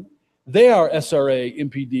 27, they are SRA,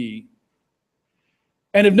 MPD.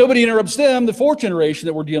 And if nobody interrupts them, the fourth generation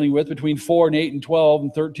that we're dealing with, between 4 and 8 and 12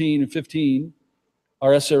 and 13 and 15,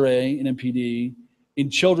 are SRA and MPD. In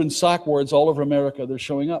children's psych wards all over America, they're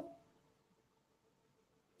showing up.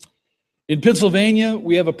 In Pennsylvania,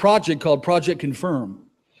 we have a project called Project Confirm.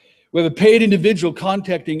 We have a paid individual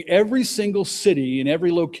contacting every single city and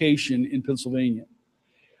every location in Pennsylvania.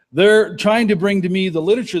 They're trying to bring to me the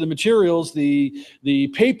literature, the materials, the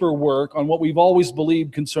paperwork on what we've always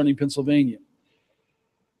believed concerning Pennsylvania.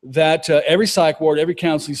 That every psych ward, every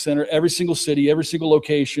counseling center, every single city, every single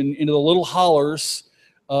location into the little hollers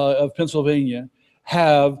of Pennsylvania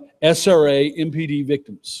have SRA, MPD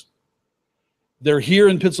victims. They're here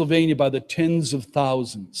in Pennsylvania by the tens of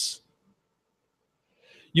thousands.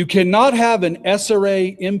 You cannot have an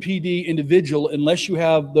SRA, MPD individual unless you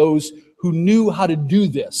have those who knew how to do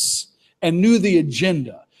this and knew the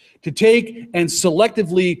agenda to take and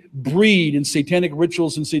selectively breed in satanic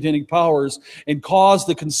rituals and satanic powers and cause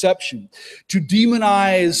the conception, to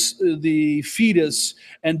demonize the fetus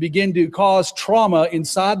and begin to cause trauma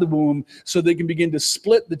inside the womb so they can begin to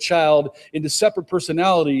split the child into separate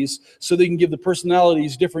personalities so they can give the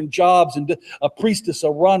personalities different jobs, and a priestess,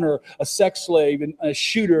 a runner, a sex slave, and a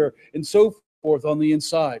shooter, and so forth on the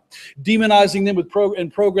inside, demonizing them with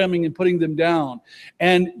programming and putting them down.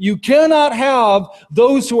 And you cannot have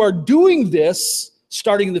those who are doing this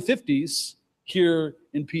starting in the 50s here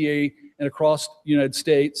in PA and across the United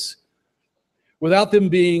States without them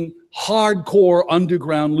being hardcore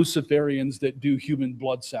underground Luciferians that do human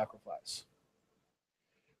blood sacrifice.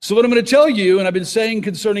 So what I'm going to tell you, and I've been saying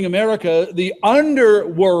concerning America, the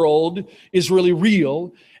underworld is really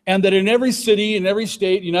real. And that in every city, in every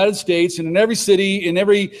state, United States, and in every city, in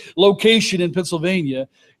every location in Pennsylvania,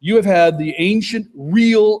 you have had the ancient,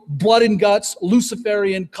 real, blood and guts,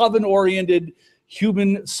 Luciferian, coven-oriented,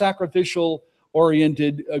 human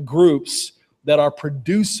sacrificial-oriented groups that are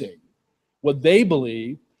producing what they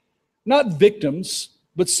believe, not victims,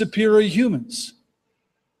 but superior humans.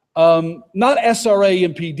 Not SRA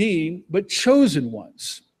and PD, but chosen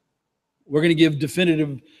ones. We're going to give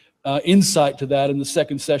definitive insight to that in the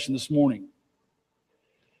second session this morning.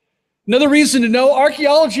 Another reason to know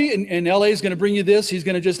archaeology, and LA is going to bring you this. He's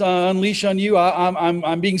going to just unleash on you.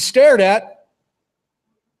 I'm being stared at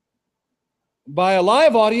by a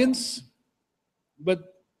live audience,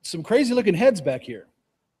 but some crazy looking heads back here.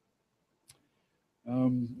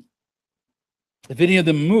 If any of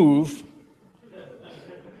them move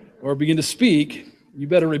or begin to speak, you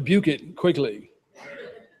better rebuke it quickly.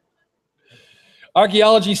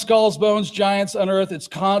 Archaeology, skulls, bones, giants, unearthed, it's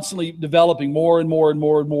constantly developing more and more and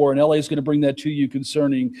more and more. And LA is going to bring that to you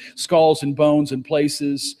concerning skulls and bones and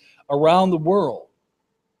places around the world.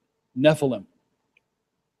 Nephilim.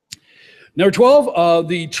 Number 12,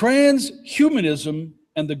 the transhumanism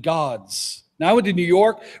and the gods. Now, I went to New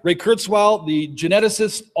York, Ray Kurzweil, the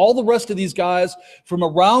geneticist, all the rest of these guys from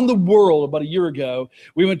around the world about a year ago.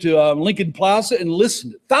 We went to Lincoln Plaza and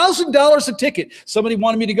listened. $1,000 a ticket. Somebody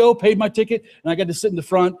wanted me to go, paid my ticket, and I got to sit in the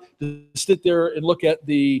front to sit there and look at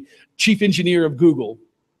the chief engineer of Google,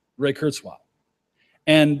 Ray Kurzweil.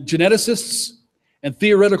 And geneticists and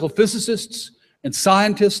theoretical physicists and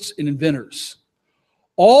scientists and inventors,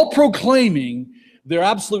 all proclaiming their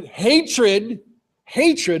absolute hatred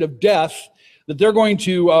of death, that they're going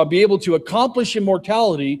to be able to accomplish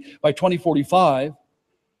immortality by 2045,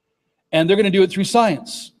 and they're going to do it through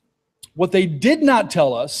science. What they did not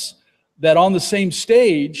tell us, that on the same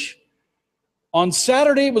stage, on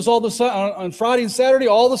Saturday, it was on Friday and Saturday,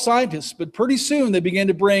 all the scientists, but pretty soon they began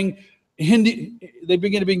to bring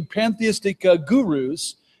pantheistic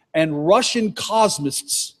gurus and Russian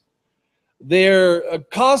cosmists. A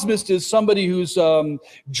cosmist is somebody who's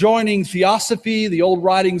joining theosophy, the old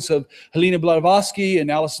writings of Helena Blavatsky and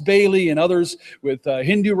Alice Bailey and others, with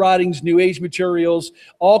Hindu writings, New Age materials,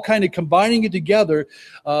 all kind of combining it together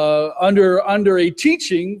under a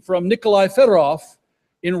teaching from Nikolai Fedorov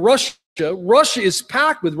in Russia. Russia is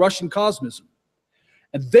packed with Russian cosmism.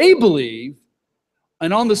 And they believe,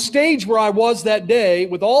 and on the stage where I was that day,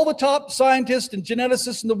 with all the top scientists and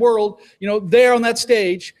geneticists in the world, there on that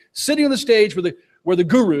stage, sitting on the stage were the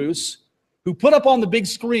gurus who put up on the big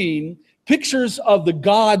screen pictures of the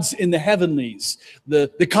gods in the heavenlies, the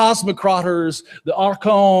cosmocrators, the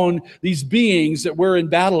archon, these beings that we're in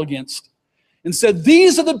battle against, and said,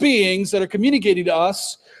 these are the beings that are communicating to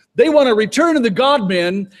us. They want to return to the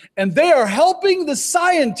God-men, and they are helping the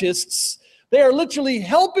scientists. They are literally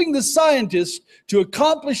helping the scientists to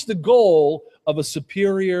accomplish the goal of a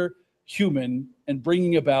superior human and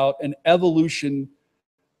bringing about an evolution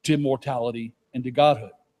to immortality and to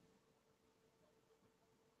godhood.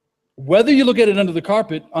 Whether you look at it under the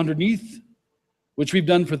carpet, underneath, which we've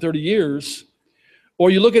done for 30 years, or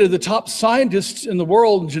you look at it, the top scientists in the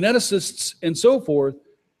world, geneticists and so forth,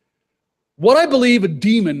 what I believe a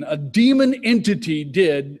demon entity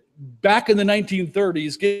did back in the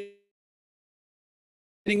 1930s, getting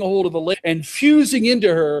a hold of a lady and fusing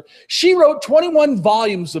into her, she wrote 21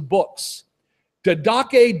 volumes of books.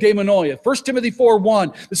 Didache Daimonia, 1 Timothy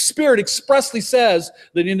 4:1. The Spirit expressly says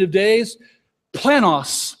that in the end of days,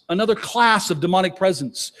 planos, another class of demonic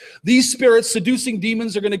presence. These spirits, seducing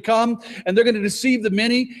demons, are going to come and they're going to deceive the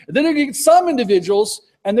many. And then they're going to get some individuals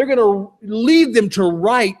and they're going to lead them to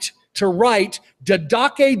write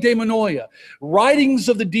Didache Daimonia, writings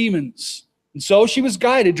of the demons. And so she was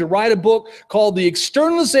guided to write a book called The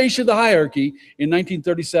Externalization of the Hierarchy in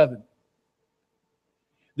 1937.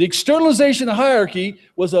 The externalization of the hierarchy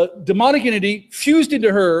was a demonic entity fused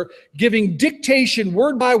into her, giving dictation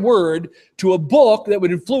word by word to a book that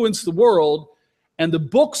would influence the world. And the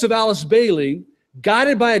books of Alice Bailey,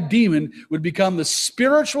 guided by a demon, would become the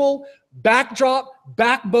spiritual backdrop,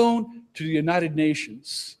 backbone to the United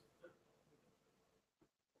Nations.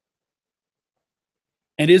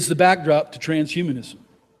 And is the backdrop to transhumanism.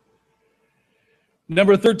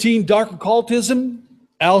 Number 13, dark occultism.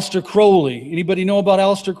 Aleister Crowley. Anybody know about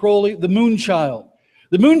Aleister Crowley? The moon child.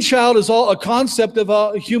 The moon child is all a concept of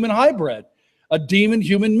a human hybrid, a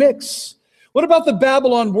demon-human mix. What about the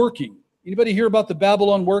Babylon working? Anybody hear about the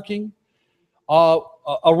Babylon working? A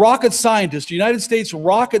rocket scientist, a United States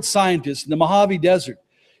rocket scientist in the Mojave Desert.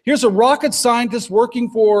 Here's a rocket scientist working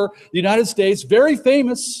for the United States, very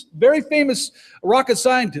famous rocket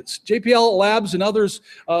scientist. JPL Labs and others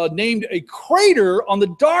named a crater on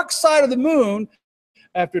the dark side of the moon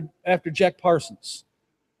after Jack Parsons.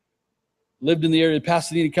 Lived in the area of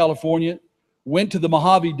Pasadena, California, went to the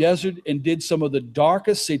Mojave Desert and did some of the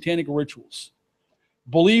darkest satanic rituals.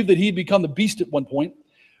 Believed that he'd become the beast at one point,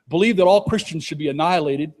 believed that all Christians should be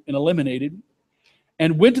annihilated and eliminated,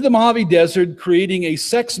 and went to the Mojave Desert creating a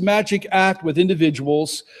sex magic act with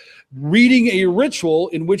individuals, reading a ritual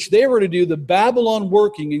in which they were to do the Babylon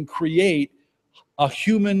working and create a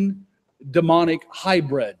human demonic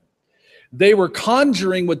hybrid. They were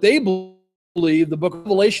conjuring what they believe the book of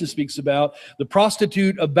Revelation speaks about, the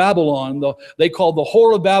prostitute of Babylon, they called the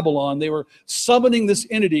whore of Babylon. They were summoning this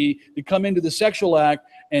entity to come into the sexual act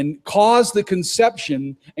and cause the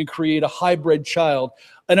conception and create a hybrid child.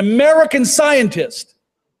 An American scientist,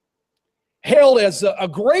 hailed as a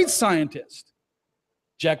great scientist,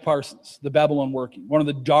 Jack Parsons, the Babylon working, one of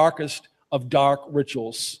the darkest of dark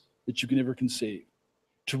rituals that you can ever conceive.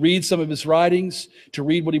 To read some of his writings, to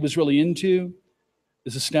read what he was really into,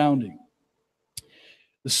 is astounding.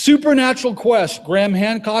 The supernatural quest. Graham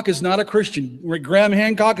Hancock is not a Christian. Graham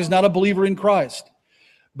Hancock is not a believer in Christ.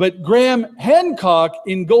 But Graham Hancock,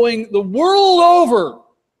 in going the world over,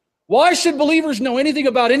 why should believers know anything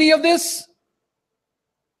about any of this?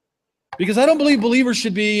 Because I don't believe believers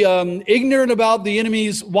should be ignorant about the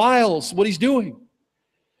enemy's wiles, what he's doing.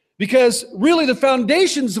 Because really the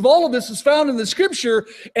foundations of all of this is found in the scripture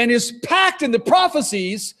and is packed in the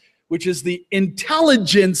prophecies, which is the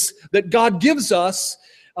intelligence that God gives us,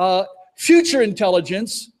 future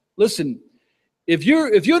intelligence. Listen,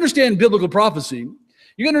 if you understand biblical prophecy,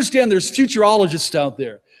 you understand there's futurologists out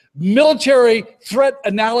there, military threat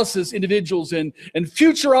analysis individuals and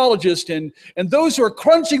futurologists and those who are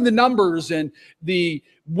crunching the numbers and the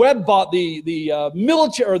web bot, the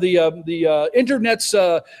military or the internet's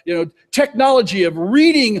technology of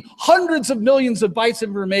reading hundreds of millions of bytes of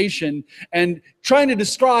information and trying to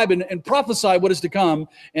describe and prophesy what is to come,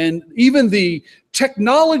 and even the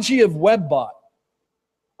technology of webbot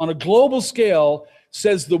on a global scale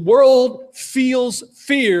says the world feels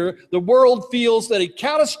fear. The world feels that a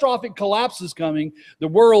catastrophic collapse is coming. The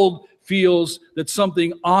world feels that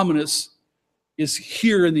something ominous is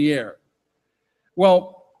here in the air.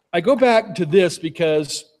 Well, I go back to this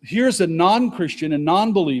because here's a non-Christian, a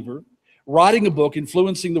non-believer, writing a book,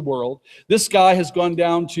 influencing the world. This guy has gone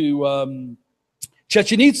down to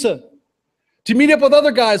Chichen Itza to meet up with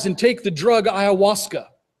other guys and take the drug ayahuasca,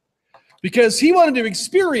 because he wanted to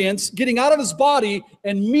experience getting out of his body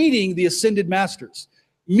and meeting the ascended masters,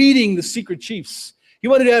 meeting the secret chiefs. He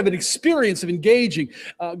wanted to have an experience of engaging.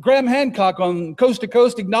 Graham Hancock on Coast to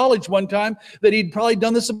Coast acknowledged one time that he'd probably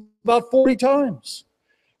done this about 40 times.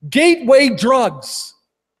 Gateway drugs.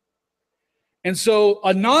 And so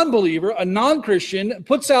a non-believer, a non-Christian,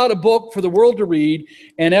 puts out a book for the world to read,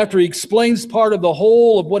 and after he explains part of the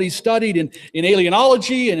whole of what he studied in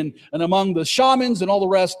alienology and among the shamans and all the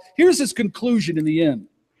rest, here's his conclusion in the end.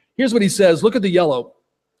 Here's what he says. Look at the yellow.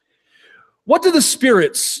 What do the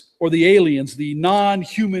spirits or the aliens, the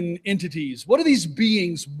non-human entities, what do these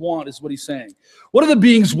beings want, is what he's saying. What do the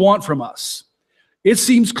beings want from us? It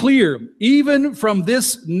seems clear, even from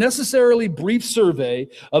this necessarily brief survey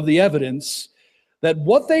of the evidence, that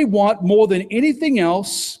what they want more than anything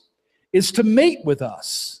else is to mate with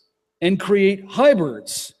us and create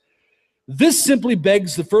hybrids. This simply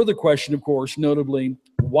begs the further question, of course, notably,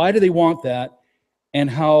 why do they want that,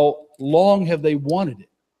 and how long have they wanted it?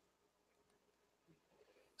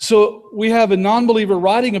 So we have a non-believer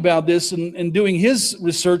writing about this and doing his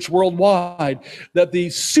research worldwide, that the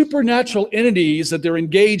supernatural entities that they're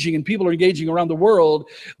engaging and people are engaging around the world,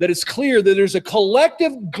 that it's clear that there's a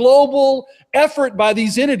collective global effort by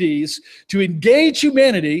these entities to engage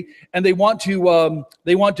humanity, and they want to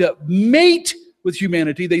mate with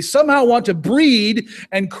humanity. They somehow want to breed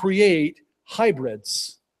and create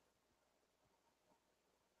hybrids.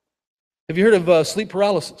 Have you heard of sleep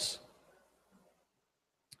paralysis?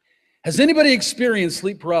 Has anybody experienced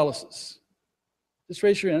sleep paralysis? Just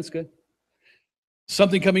raise your hand, that's good.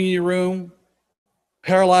 Something coming in your room,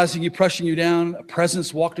 paralyzing you, pressing you down. A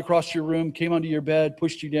presence walked across your room, came onto your bed,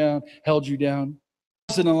 pushed you down, held you down.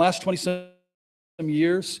 In the last 20-some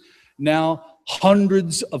years, now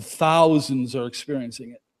hundreds of thousands are experiencing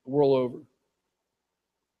it the world over.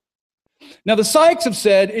 Now, the psychs have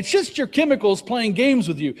said it's just your chemicals playing games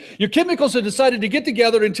with you. Your chemicals have decided to get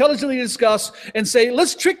together and intelligently discuss and say,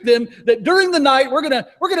 let's trick them that during the night we're gonna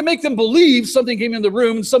make them believe something came in the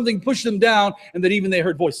room and something pushed them down, and that even they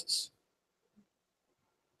heard voices.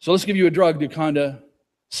 So let's give you a drug to kind of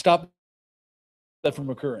stop that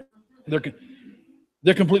from occurring.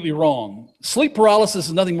 They're completely wrong. Sleep paralysis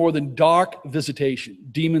is nothing more than dark visitation,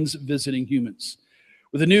 demons visiting humans.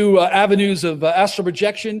 With the new avenues of astral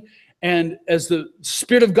projection, and as the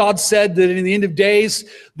Spirit of God said that in the end of days,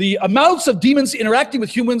 the amounts of demons interacting with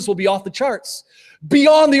humans will be off the charts,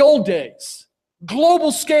 beyond the old days,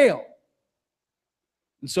 global scale.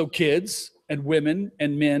 And so kids and women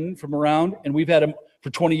and men from around, and we've had them for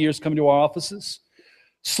 20 years coming to our offices,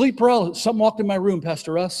 sleep paralysis. Something walked in my room,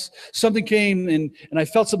 Pastor Russ. Something came and I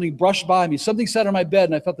felt something brush by me. Something sat on my bed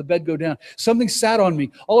and I felt the bed go down. Something sat on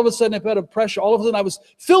me. All of a sudden I felt a pressure. All of a sudden I was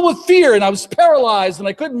filled with fear and I was paralyzed and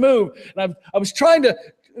I couldn't move. And I was trying to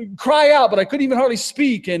cry out, but I couldn't even hardly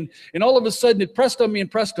speak. And all of a sudden it pressed on me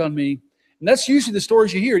and pressed on me. And that's usually the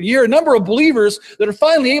stories you hear. And you hear a number of believers that are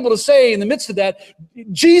finally able to say in the midst of that,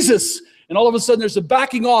 Jesus. And all of a sudden there's a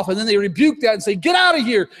backing off, and then they rebuke that and say, get out of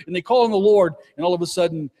here. And they call on the Lord, and all of a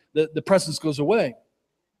sudden the presence goes away.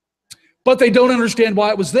 But they don't understand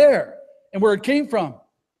why it was there and where it came from.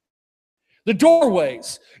 The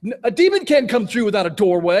doorways. A demon can't come through without a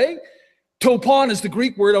doorway. Topon is the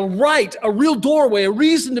Greek word, a right, a real doorway, a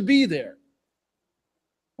reason to be there.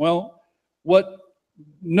 Well, what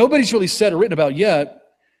nobody's really said or written about yet,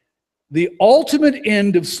 the ultimate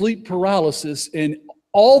end of sleep paralysis in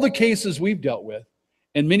all the cases we've dealt with,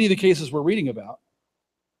 and many of the cases we're reading about,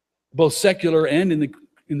 both secular and in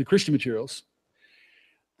the Christian materials,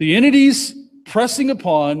 the entities pressing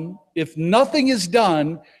upon, if nothing is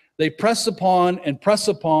done, they press upon and press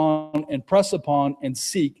upon and press upon and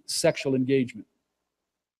seek sexual engagement.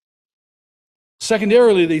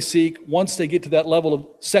 Secondarily, they seek, once they get to that level of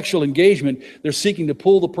sexual engagement, they're seeking to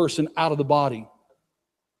pull the person out of the body,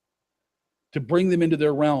 to bring them into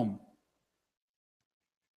their realm.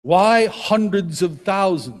 Why hundreds of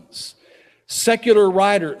thousands? Secular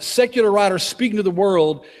writer speaking to the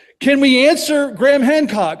world. Can we answer Graham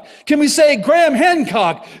Hancock? Can we say, Graham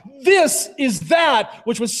Hancock, this is that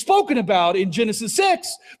which was spoken about in Genesis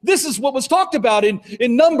 6. This is what was talked about in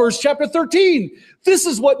Numbers chapter 13. This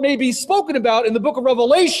is what may be spoken about in the book of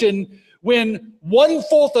Revelation when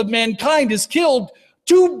 1/4 of mankind is killed,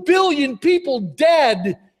 2 billion people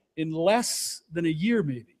dead in less than a year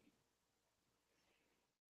maybe.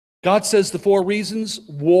 God says the 4 reasons: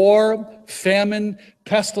 war, famine,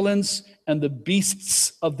 pestilence, and the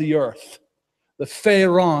beasts of the earth, the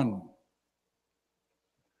Pharaon.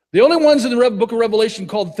 The only ones in the book of Revelation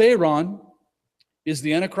called Pharaon is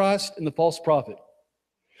the Antichrist and the false prophet.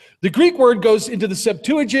 The Greek word goes into the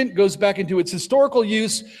Septuagint, goes back into its historical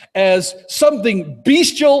use as something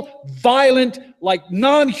bestial, violent, like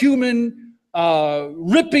non-human,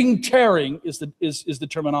 ripping, tearing is the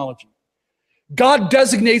terminology. God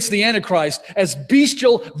designates the Antichrist as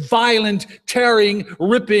bestial, violent, tearing,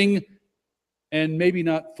 ripping, and maybe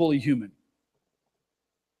not fully human.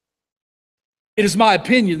 It is my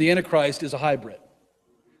opinion the Antichrist is a hybrid.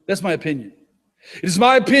 That's my opinion. It is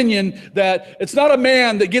my opinion that it's not a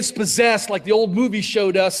man that gets possessed like the old movie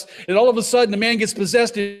showed us, and all of a sudden the man gets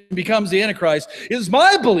possessed and becomes the Antichrist. It is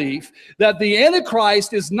my belief that the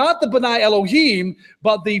Antichrist is not the Benai Elohim,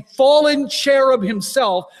 but the fallen cherub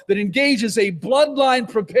himself that engages a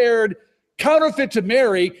bloodline-prepared counterfeit to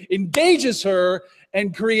Mary, engages her,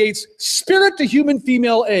 and creates spirit to human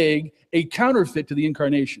female egg, a counterfeit to the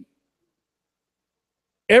incarnation.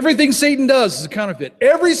 Everything Satan does is a counterfeit.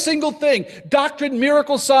 Every single thing, doctrine,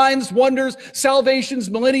 miracles, signs, wonders, salvations,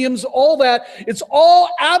 millenniums, all that, it's all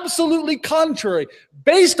absolutely contrary,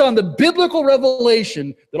 based on the biblical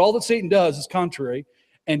revelation that all that Satan does is contrary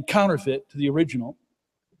and counterfeit to the original.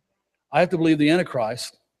 I have to believe the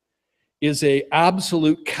Antichrist is an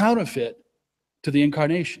absolute counterfeit to the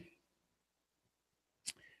incarnation.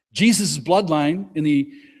 Jesus' bloodline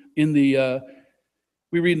we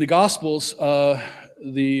read in the Gospels,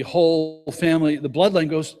 the whole family, the bloodline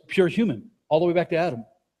goes pure human, all the way back to Adam.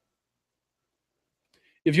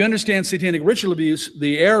 If you understand satanic ritual abuse,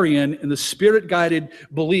 the Aryan and the spirit-guided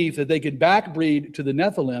belief that they could backbreed to the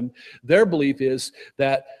Nephilim, their belief is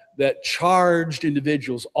that charged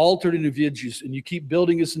individuals, altered individuals, and you keep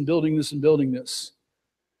building this and building this and building this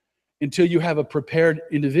until you have a prepared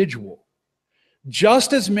individual.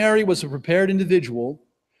 Just as Mary was a prepared individual,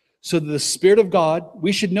 so that the Spirit of God,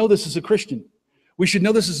 we should know this as a Christian, we should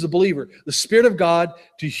know this as a believer, the Spirit of God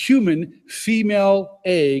to human female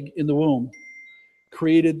egg in the womb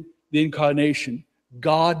created the incarnation,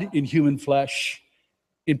 God in human flesh,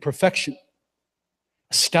 in perfection.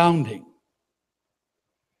 Astounding.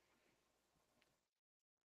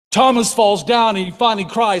 Thomas falls down and he finally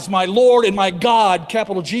cries, "My Lord and my God,"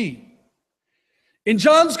 capital G. In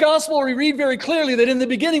John's Gospel, we read very clearly that in the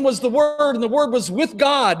beginning was the Word, and the Word was with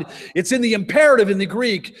God. It's in the imperative in the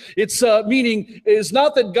Greek. Its meaning is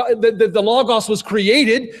not that, that the Logos was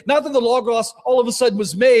created, not that the Logos all of a sudden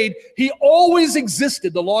was made. He always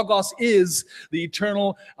existed. The Logos is the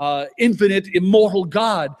eternal, infinite, immortal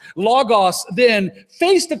God. Logos then,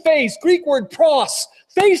 face to face, Greek word pros,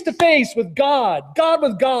 face to face with God, God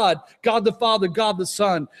with God, God the Father, God the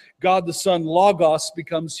Son. God the Son, Logos,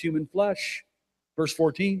 becomes human flesh. Verse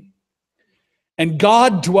 14. And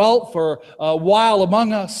God dwelt for a while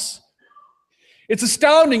among us. It's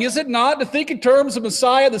astounding, is it not, to think in terms of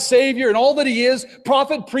Messiah, the Savior, and all that He is,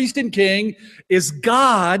 prophet, priest, and king, is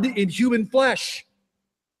God in human flesh.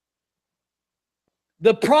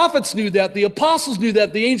 The prophets knew that, the apostles knew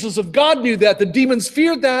that, the angels of God knew that, the demons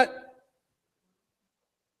feared that.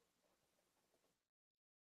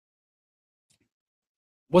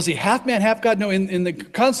 Was He half man, half God? No, in the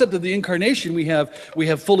concept of the incarnation, we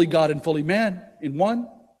have fully God and fully man in one.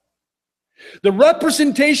 The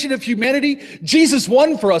representation of humanity, Jesus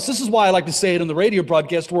won for us. This is why I like to say it on the radio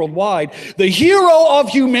broadcast worldwide. The hero of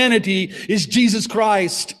humanity is Jesus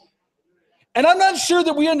Christ. And I'm not sure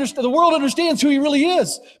that the world understands who He really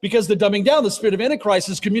is, because the dumbing down, the spirit of Antichrist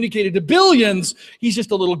is communicated to billions. He's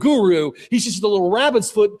just a little guru. He's just a little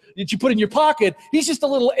rabbit's foot that you put in your pocket. He's just a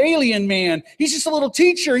little alien man. He's just a little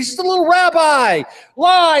teacher. He's just a little rabbi.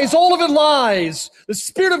 Lies, all of it lies. The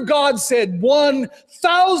Spirit of God said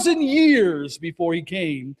 1,000 years before He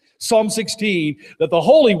came, Psalm 16, that the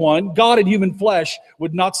Holy One, God in human flesh,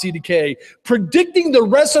 would not see decay, predicting the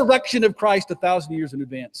resurrection of Christ 1,000 years in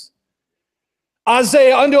advance.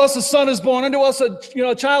 Isaiah, unto us a son is born, unto us a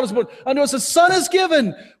child is born, unto us a son is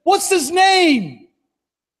given. What's his name?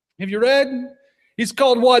 Have you read? He's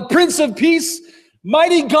called what? Prince of Peace,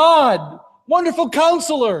 Mighty God, Wonderful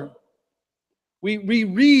Counselor. We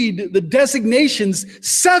read the designations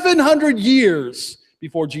 700 years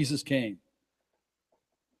before Jesus came.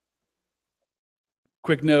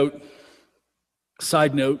 Quick note,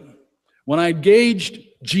 side note, when I engaged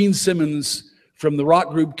Gene Simmons from the rock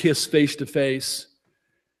group KISS face to face,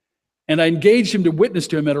 and I engaged him to witness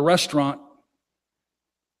to him at a restaurant,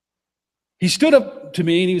 he stood up to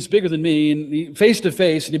me, and he was bigger than me, and face to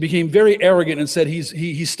face, and he became very arrogant and said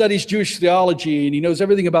he studies Jewish theology, and he knows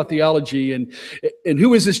everything about theology, and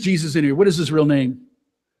who is this Jesus in here? What is his real name?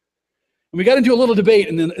 And we got into a little debate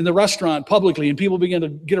in the restaurant publicly, and people began to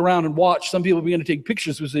get around and watch. Some people began to take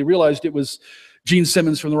pictures because they realized it was Gene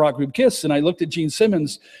Simmons from the rock group KISS. And I looked at Gene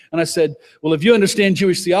Simmons, and I said, well, if you understand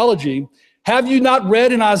Jewish theology, have you not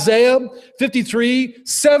read in Isaiah 53,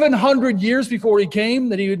 700 years before he came,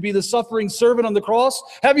 that he would be the suffering servant on the cross?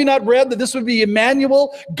 Have you not read that this would be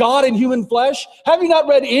Emmanuel, God in human flesh? Have you not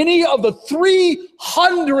read any of the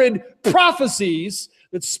 300 prophecies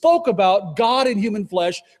that spoke about God in human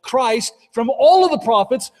flesh, Christ, from all of the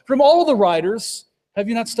prophets, from all of the writers? Have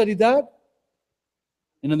you not studied that?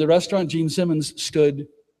 And in the restaurant, Gene Simmons stood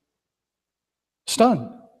stunned.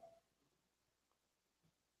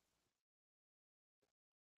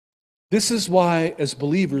 This is why, as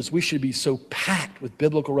believers, we should be so packed with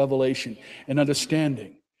biblical revelation and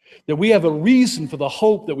understanding, that we have a reason for the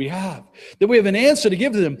hope that we have, that we have an answer to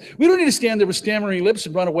give to them. We don't need to stand there with stammering lips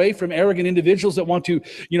and run away from arrogant individuals that want to,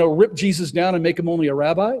 rip Jesus down and make him only a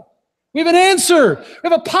rabbi. We have an answer. We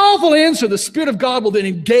have a powerful answer. The Spirit of God will then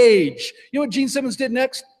engage. You know what Gene Simmons did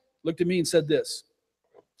next? Looked at me and said this.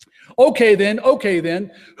 Okay then,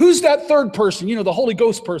 who's that third person? The Holy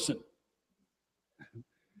Ghost person.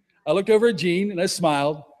 I looked over at Gene and I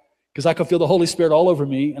smiled because I could feel the Holy Spirit all over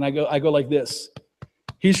me. And I go like this.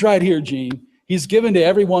 He's right here, Gene. He's given to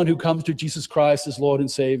everyone who comes to Jesus Christ as Lord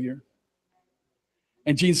and Savior.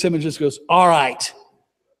 And Gene Simmons just goes, all right.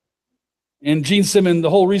 And Gene Simmons, the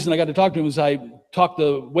whole reason I got to talk to him was I talked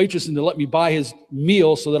the waitress into let me buy his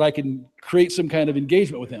meal so that I can create some kind of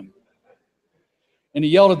engagement with him. And he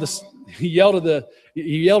yelled at the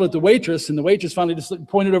waitress, and the waitress finally just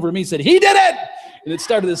pointed over to me and said, he did it! And it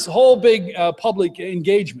started this whole big public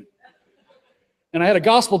engagement. And I had a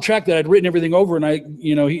gospel tract that I'd written everything over, and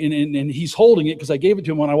and he's holding it because I gave it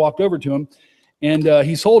to him when I walked over to him. And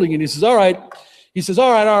he's holding it. And he says, all right. He says,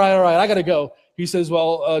 all right. I got to go. He says,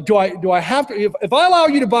 well, do I have to, if I allow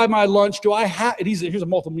you to buy my lunch, do I have, and here's a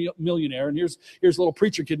multi-millionaire, and here's a little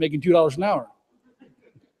preacher kid making $2 an hour.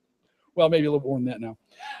 Well, maybe a little more than that now.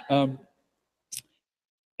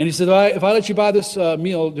 And he said, if I let you buy this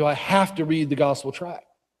meal, do I have to read the gospel tract?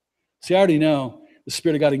 See, I already know the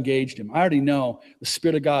Spirit of God engaged him. I already know the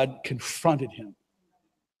Spirit of God confronted him.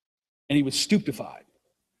 And he was stupefied.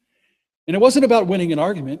 And it wasn't about winning an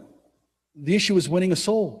argument. The issue was winning a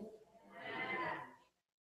soul.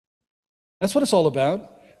 That's what it's all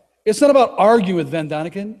about. It's not about arguing with Van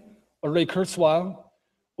Daniken or Ray Kurzweil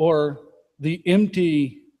or the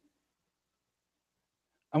empty,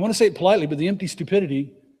 I want to say it politely, but the empty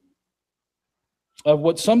stupidity of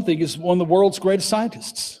what some think is one of the world's greatest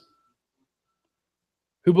scientists,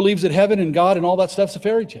 who believes that heaven and God and all that stuff's a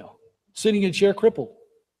fairy tale, sitting in a chair crippled,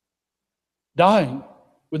 dying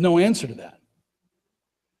with no answer to that.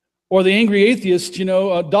 Or the angry atheist,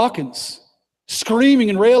 Dawkins,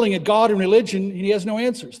 screaming and railing at God and religion, and he has no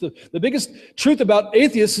answers. The biggest truth about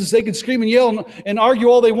atheists is they can scream and yell and argue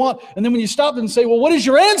all they want, and then when you stop them and say, well, what is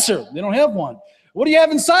your answer? They don't have one. What do you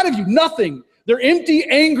have inside of you? Nothing. They're empty,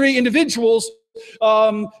 angry individuals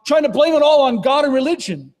trying to blame it all on God and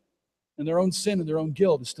religion. And their own sin and their own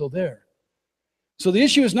guilt is still there. So the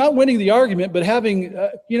issue is not winning the argument, but having,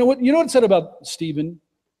 you know what it said about Stephen?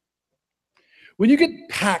 When you get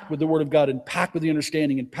packed with the Word of God and packed with the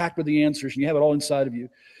understanding and packed with the answers, and you have it all inside of you,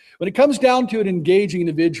 when it comes down to it, engaging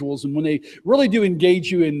individuals, and when they really do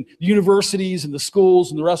engage you in the universities and the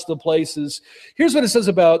schools and the rest of the places, here's what it says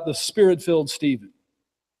about the Spirit-filled Stephen.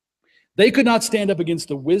 They could not stand up against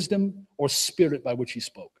the wisdom or spirit by which he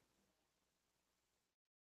spoke.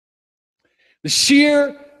 The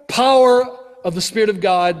sheer power of the Spirit of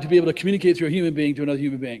God to be able to communicate through a human being to another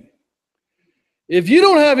human being. If you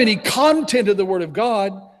don't have any content of the Word of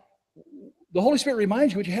God, the Holy Spirit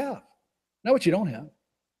reminds you what you have, not what you don't have.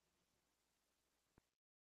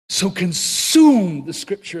 So consume the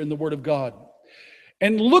Scripture and the Word of God.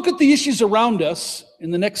 And look at the issues around us.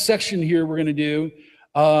 In the next section here we're going to do,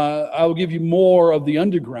 I will give you more of the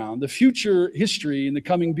underground, the future history and the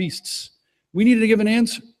coming beasts We needed to give an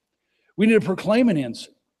answer. We need to proclaim an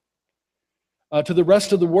answer to the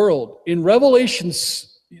rest of the world. In Revelation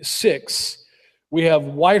 6, we have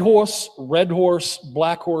white horse, red horse,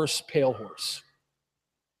 black horse, pale horse.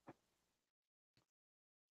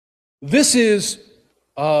 This is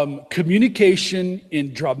communication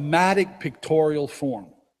in dramatic pictorial form.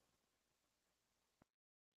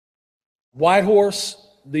 White horse,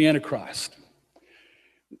 the Antichrist.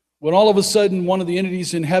 When all of a sudden one of the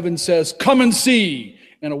entities in heaven says, "Come and see,"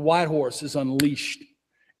 and a white horse is unleashed.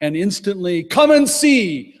 And instantly, "Come and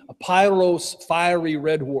see," a pyros, fiery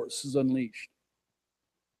red horse is unleashed.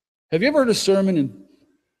 Have you ever heard a sermon?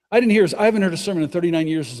 I haven't heard a sermon in 39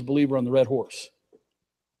 years as a believer on the red horse.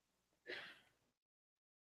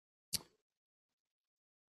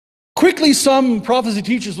 Quickly, some prophecy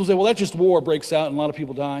teachers will say, well, that's just war breaks out and a lot of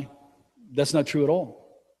people die. That's not true at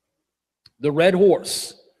all. The red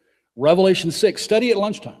horse, Revelation 6, study at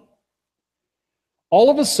lunchtime. All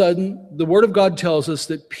of a sudden, the Word of God tells us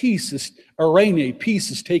that peace is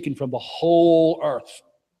taken from the whole earth.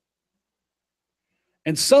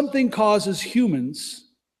 And something causes humans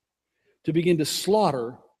to begin to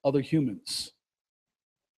slaughter other humans.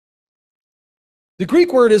 The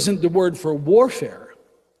Greek word isn't the word for warfare.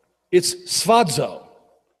 It's svadzo,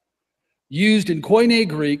 used in Koine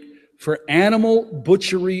Greek for animal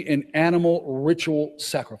butchery and animal ritual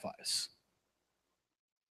sacrifice.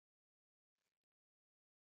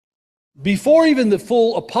 Before even the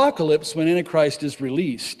full apocalypse, when Antichrist is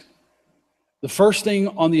released, the first thing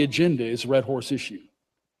on the agenda is red horse issue.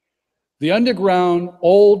 The underground,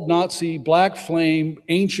 old Nazi, black flame,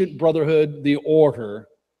 ancient brotherhood, the order,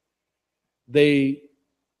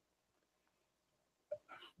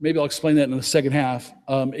 maybe I'll explain that in the second half,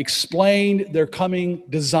 explained their coming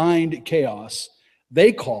designed chaos.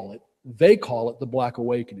 They call it the Black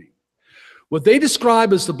Awakening. What they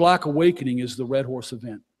describe as the Black Awakening is the Red Horse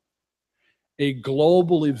event, a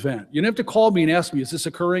global event. You don't have to call me and ask me, is this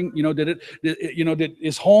occurring?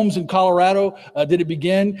 Is Holmes in Colorado, did it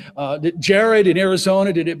begin? Did Jared in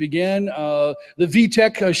Arizona, did it begin? The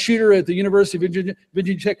VTech shooter at the University of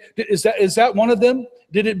Virginia Tech, is that one of them?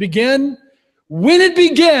 Did it begin? When it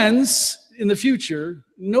begins in the future,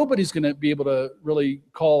 nobody's going to be able to really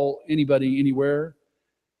call anybody anywhere.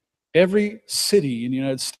 Every city in the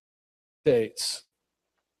United States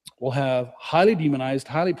will have highly demonized,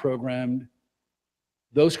 highly programmed,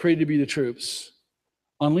 those created to be the troops,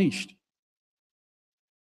 unleashed.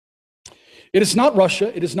 It is not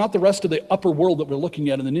Russia. It is not the rest of the upper world that we're looking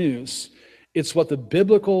at in the news. It's what the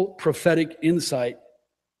biblical prophetic insight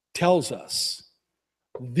tells us.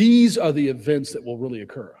 These are the events that will really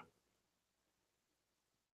occur.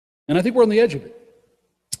 And I think we're on the edge of it.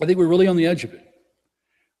 I think we're really on the edge of it.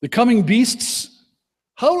 The coming beasts,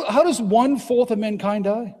 how does 1/4 of mankind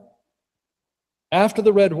die? After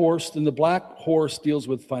the red horse, then the black horse deals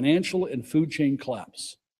with financial and food chain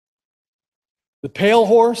collapse. The pale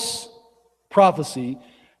horse prophecy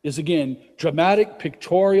is, again, dramatic,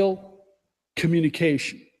 pictorial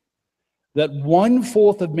communication. That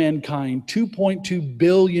 1/4 of mankind, 2.2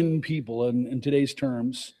 billion people in today's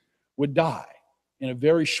terms, would die in a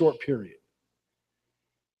very short period.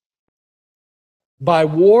 By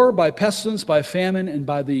war, by pestilence, by famine, and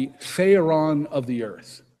by the Pharaoh of the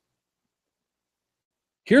earth.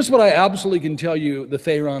 Here's what I absolutely can tell you the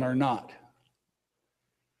Pharaoh are not.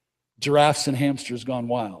 Giraffes and hamsters gone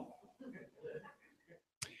wild.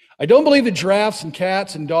 I don't believe that giraffes and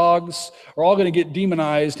cats and dogs are all going to get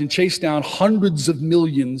demonized and chase down hundreds of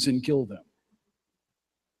millions and kill them.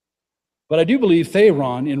 But I do believe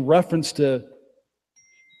Theron, in reference to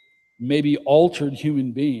maybe altered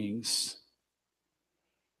human beings,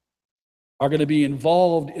 are going to be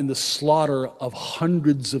involved in the slaughter of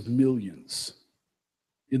hundreds of millions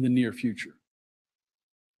in the near future.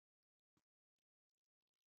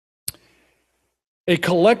 A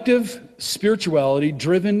collective spirituality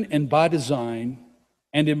driven and by design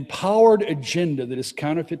and empowered agenda that is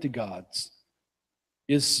counterfeit to God's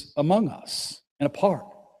is among us and apart.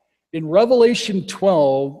 In Revelation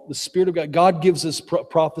 12, the Spirit of God gives us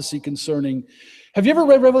prophecy concerning. Have you ever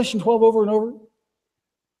read Revelation 12 over and over?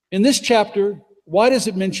 In this chapter, why does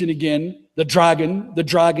it mention again the dragon, the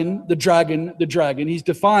dragon, the dragon, the dragon? He's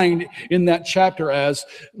defined in that chapter as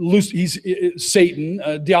he's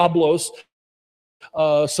Satan, Diablos,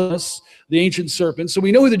 the ancient serpent. So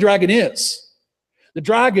we know who the dragon is. The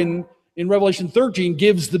dragon in Revelation 13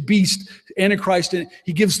 gives the beast, Antichrist, and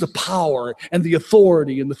he gives the power and the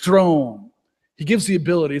authority and the throne. He gives the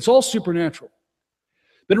ability. It's all supernatural.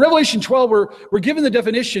 But in Revelation 12, we're given the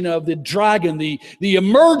definition of the dragon, the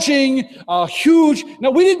emerging, huge.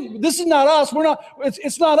 Now, this is not us.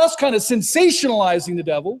 It's not us kind of sensationalizing the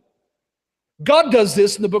devil. God does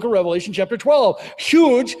this in the book of Revelation, chapter 12.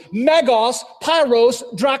 Huge, megos, pyros,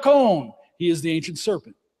 drakon. He is the ancient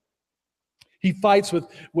serpent. He fights with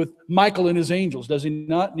Michael and his angels, does he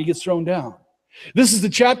not? And he gets thrown down. This is the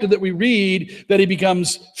chapter that we read that he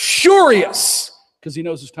becomes furious because he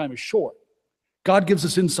knows his time is short. God gives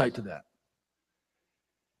us insight to that.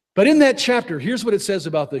 But in that chapter, here's what it says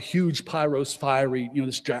about the huge pyros, fiery,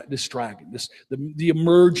 this dragon, the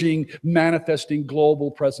emerging, manifesting global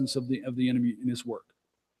presence of the enemy in his work.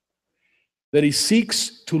 That he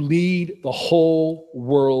seeks to lead the whole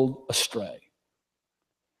world astray.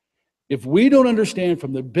 If we don't understand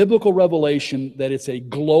from the biblical revelation that it's a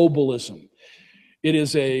globalism, it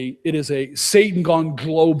is a Satan gone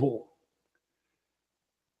global.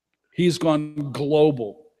 He's gone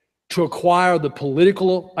global to acquire the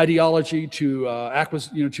political ideology, to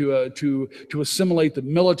assimilate the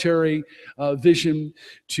military vision,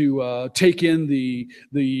 to take in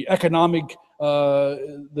the economic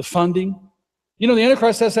the funding. The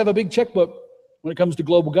Antichrist has to have a big checkbook when it comes to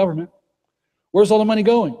global government. Where's all the money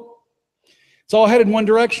going? It's all headed in one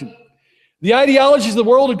direction. The ideologies of the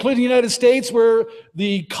world, including the United States, where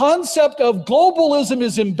the concept of globalism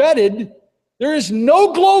is embedded, there is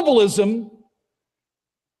no globalism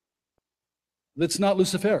that's not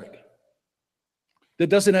Luciferic,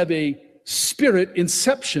 that doesn't have a spirit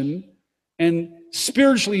inception and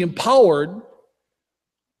spiritually empowered,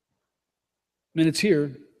 and it's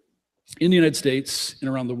here in the United States and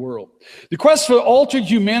around the world. The quest for altered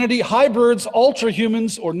humanity, hybrids,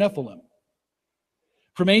 ultra-humans, or Nephilim.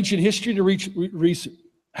 From ancient history to recent.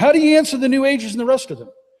 How do you answer the New Ages and the rest of them?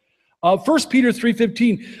 1 Peter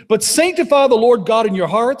 3:15, but sanctify the Lord God in your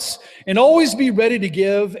hearts, and always be ready to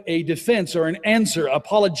give a defense or an answer.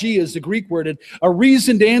 Apologia is the Greek word, and a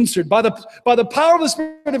reasoned answer. By the power of the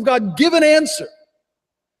Spirit of God, give an answer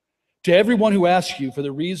to everyone who asks you for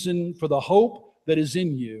the reason, for the hope that is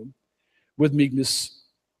in you, with meekness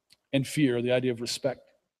and fear, the idea of respect.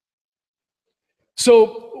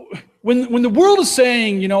 So, when the world is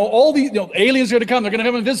saying, all these aliens are going to come, they're going to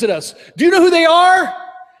come and visit us. Do you know who they are?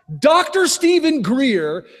 Dr. Stephen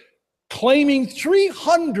Greer claiming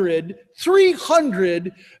 300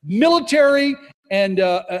 military and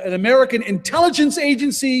an American intelligence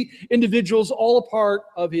agency individuals, all a part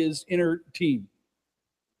of his inner team.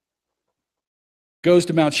 Goes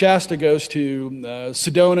to Mount Shasta, goes to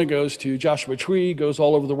Sedona, goes to Joshua Tree, goes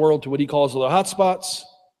all over the world to what he calls the hotspots,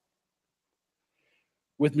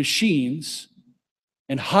 with machines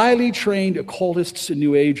and highly trained occultists and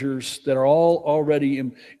New Agers that are all already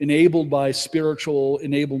enabled by spiritual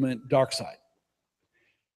enablement dark side.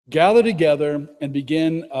 Gather together and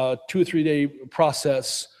begin a 2 or 3 day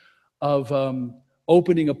process of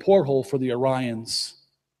opening a porthole for the Orions.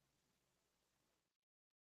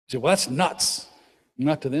 You say, well, that's nuts.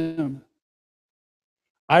 Not to them.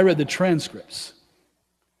 I read the transcripts.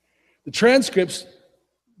 The transcripts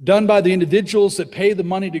done by the individuals that pay the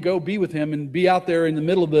money to go be with him and be out there in the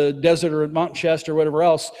middle of the desert or at Mount Shasta or whatever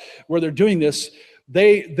else where they're doing this,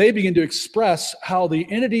 they begin to express how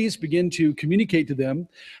the entities begin to communicate to them,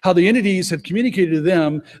 how the entities have communicated to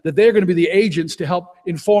them that they're going to be the agents to help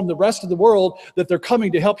inform the rest of the world that they're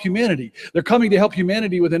coming to help humanity. They're coming to help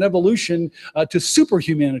humanity with an evolution to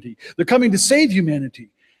superhumanity. They're coming to save humanity.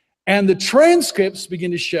 And the transcripts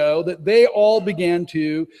begin to show that they all began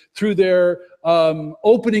to, through their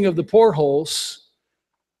opening of the portholes,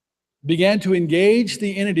 began to engage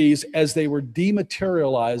the entities as they were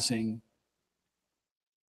dematerializing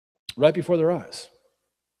right before their eyes.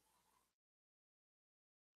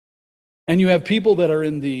 And you have people that are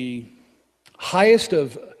in the highest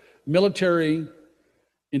of military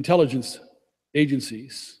intelligence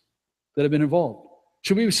agencies that have been involved.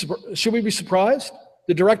 Should we be surprised?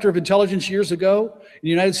 The director of intelligence years ago in the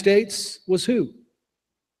United States was who?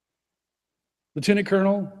 Lieutenant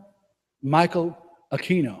Colonel Michael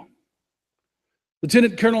Aquino.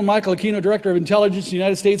 Lieutenant Colonel Michael Aquino, Director of Intelligence in the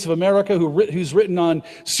United States of America, who's written on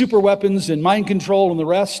super weapons and mind control and the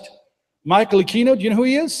rest. Michael Aquino, do you know who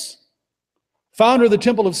he is? Founder of the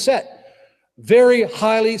Temple of Set. Very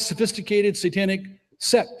highly sophisticated satanic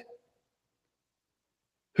sect.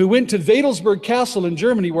 Who went to Wedelsberg Castle in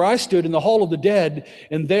Germany, where I stood in the Hall of the Dead,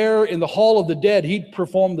 and there in the Hall of the Dead, he'd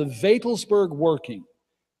performed the Wedelsberg working.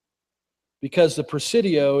 Because the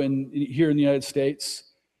Presidio here in the United States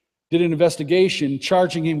did an investigation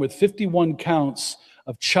charging him with 51 counts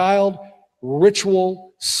of child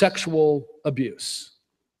ritual sexual abuse.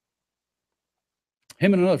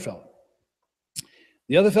 Him and another fellow.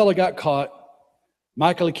 The other fellow got caught.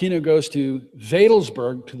 Michael Aquino goes to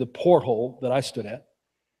Vadelsberg, to the porthole that I stood at,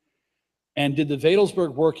 and did the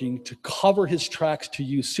Vadelsberg working to cover his tracks, to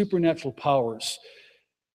use supernatural powers.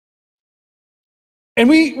 And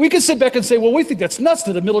we could sit back and say, well, we think that's nuts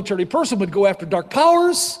that a military person would go after dark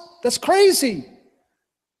powers. That's crazy.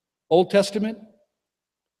 Old Testament,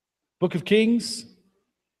 Book of Kings,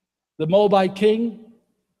 the Moabite king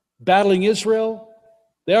battling Israel.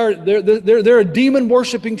 They're a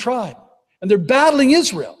demon-worshiping tribe, and they're battling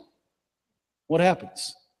Israel. What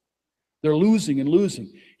happens? They're losing and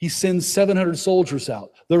losing. He sends 700 soldiers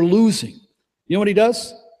out. They're losing. You know what he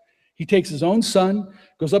does? He takes his own son,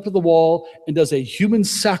 goes up to the wall, and does a human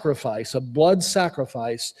sacrifice, a blood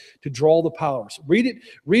sacrifice, to draw the powers. Read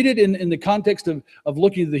it in the context of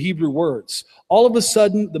looking at the Hebrew words. All of a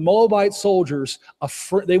sudden, the Moabite soldiers,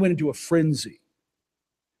 they went into a frenzy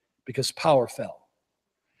because power fell.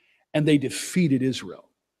 And they defeated Israel.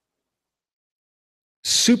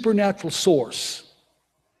 Supernatural source.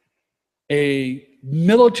 A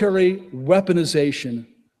military weaponization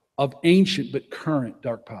of ancient but current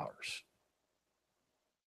dark powers.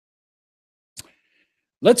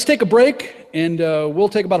 Let's take a break, and we'll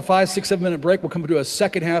take about a 5, 6, 7 minute break. We'll come to a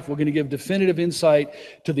second half. We're going to give definitive insight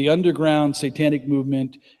to the underground satanic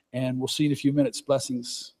movement, and we'll see you in a few minutes.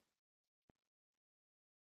 Blessings.